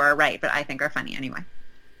things that are right, but I think are funny anyway.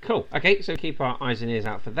 Cool. Okay, so keep our eyes and ears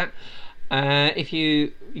out for that. If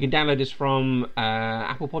you can download us from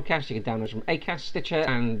Apple Podcasts, you can download us from Acast, Stitcher,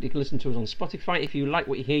 and you can listen to us on Spotify. If you like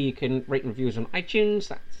what you hear, you can rate and review us on iTunes.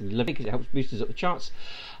 That's lovely because it helps boost us up the charts.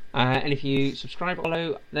 And if you subscribe or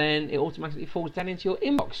follow, then it automatically falls down into your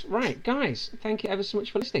inbox. Right, guys, thank you ever so much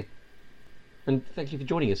for listening. And thank you for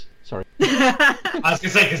joining us. Sorry. I was going to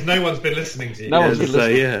say, because no one's been listening to you. No one's been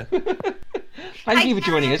listening. Yeah. Thank you for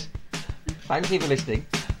joining us. Thank you for listening.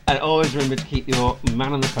 And always remember to keep your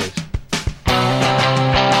Man on the Post.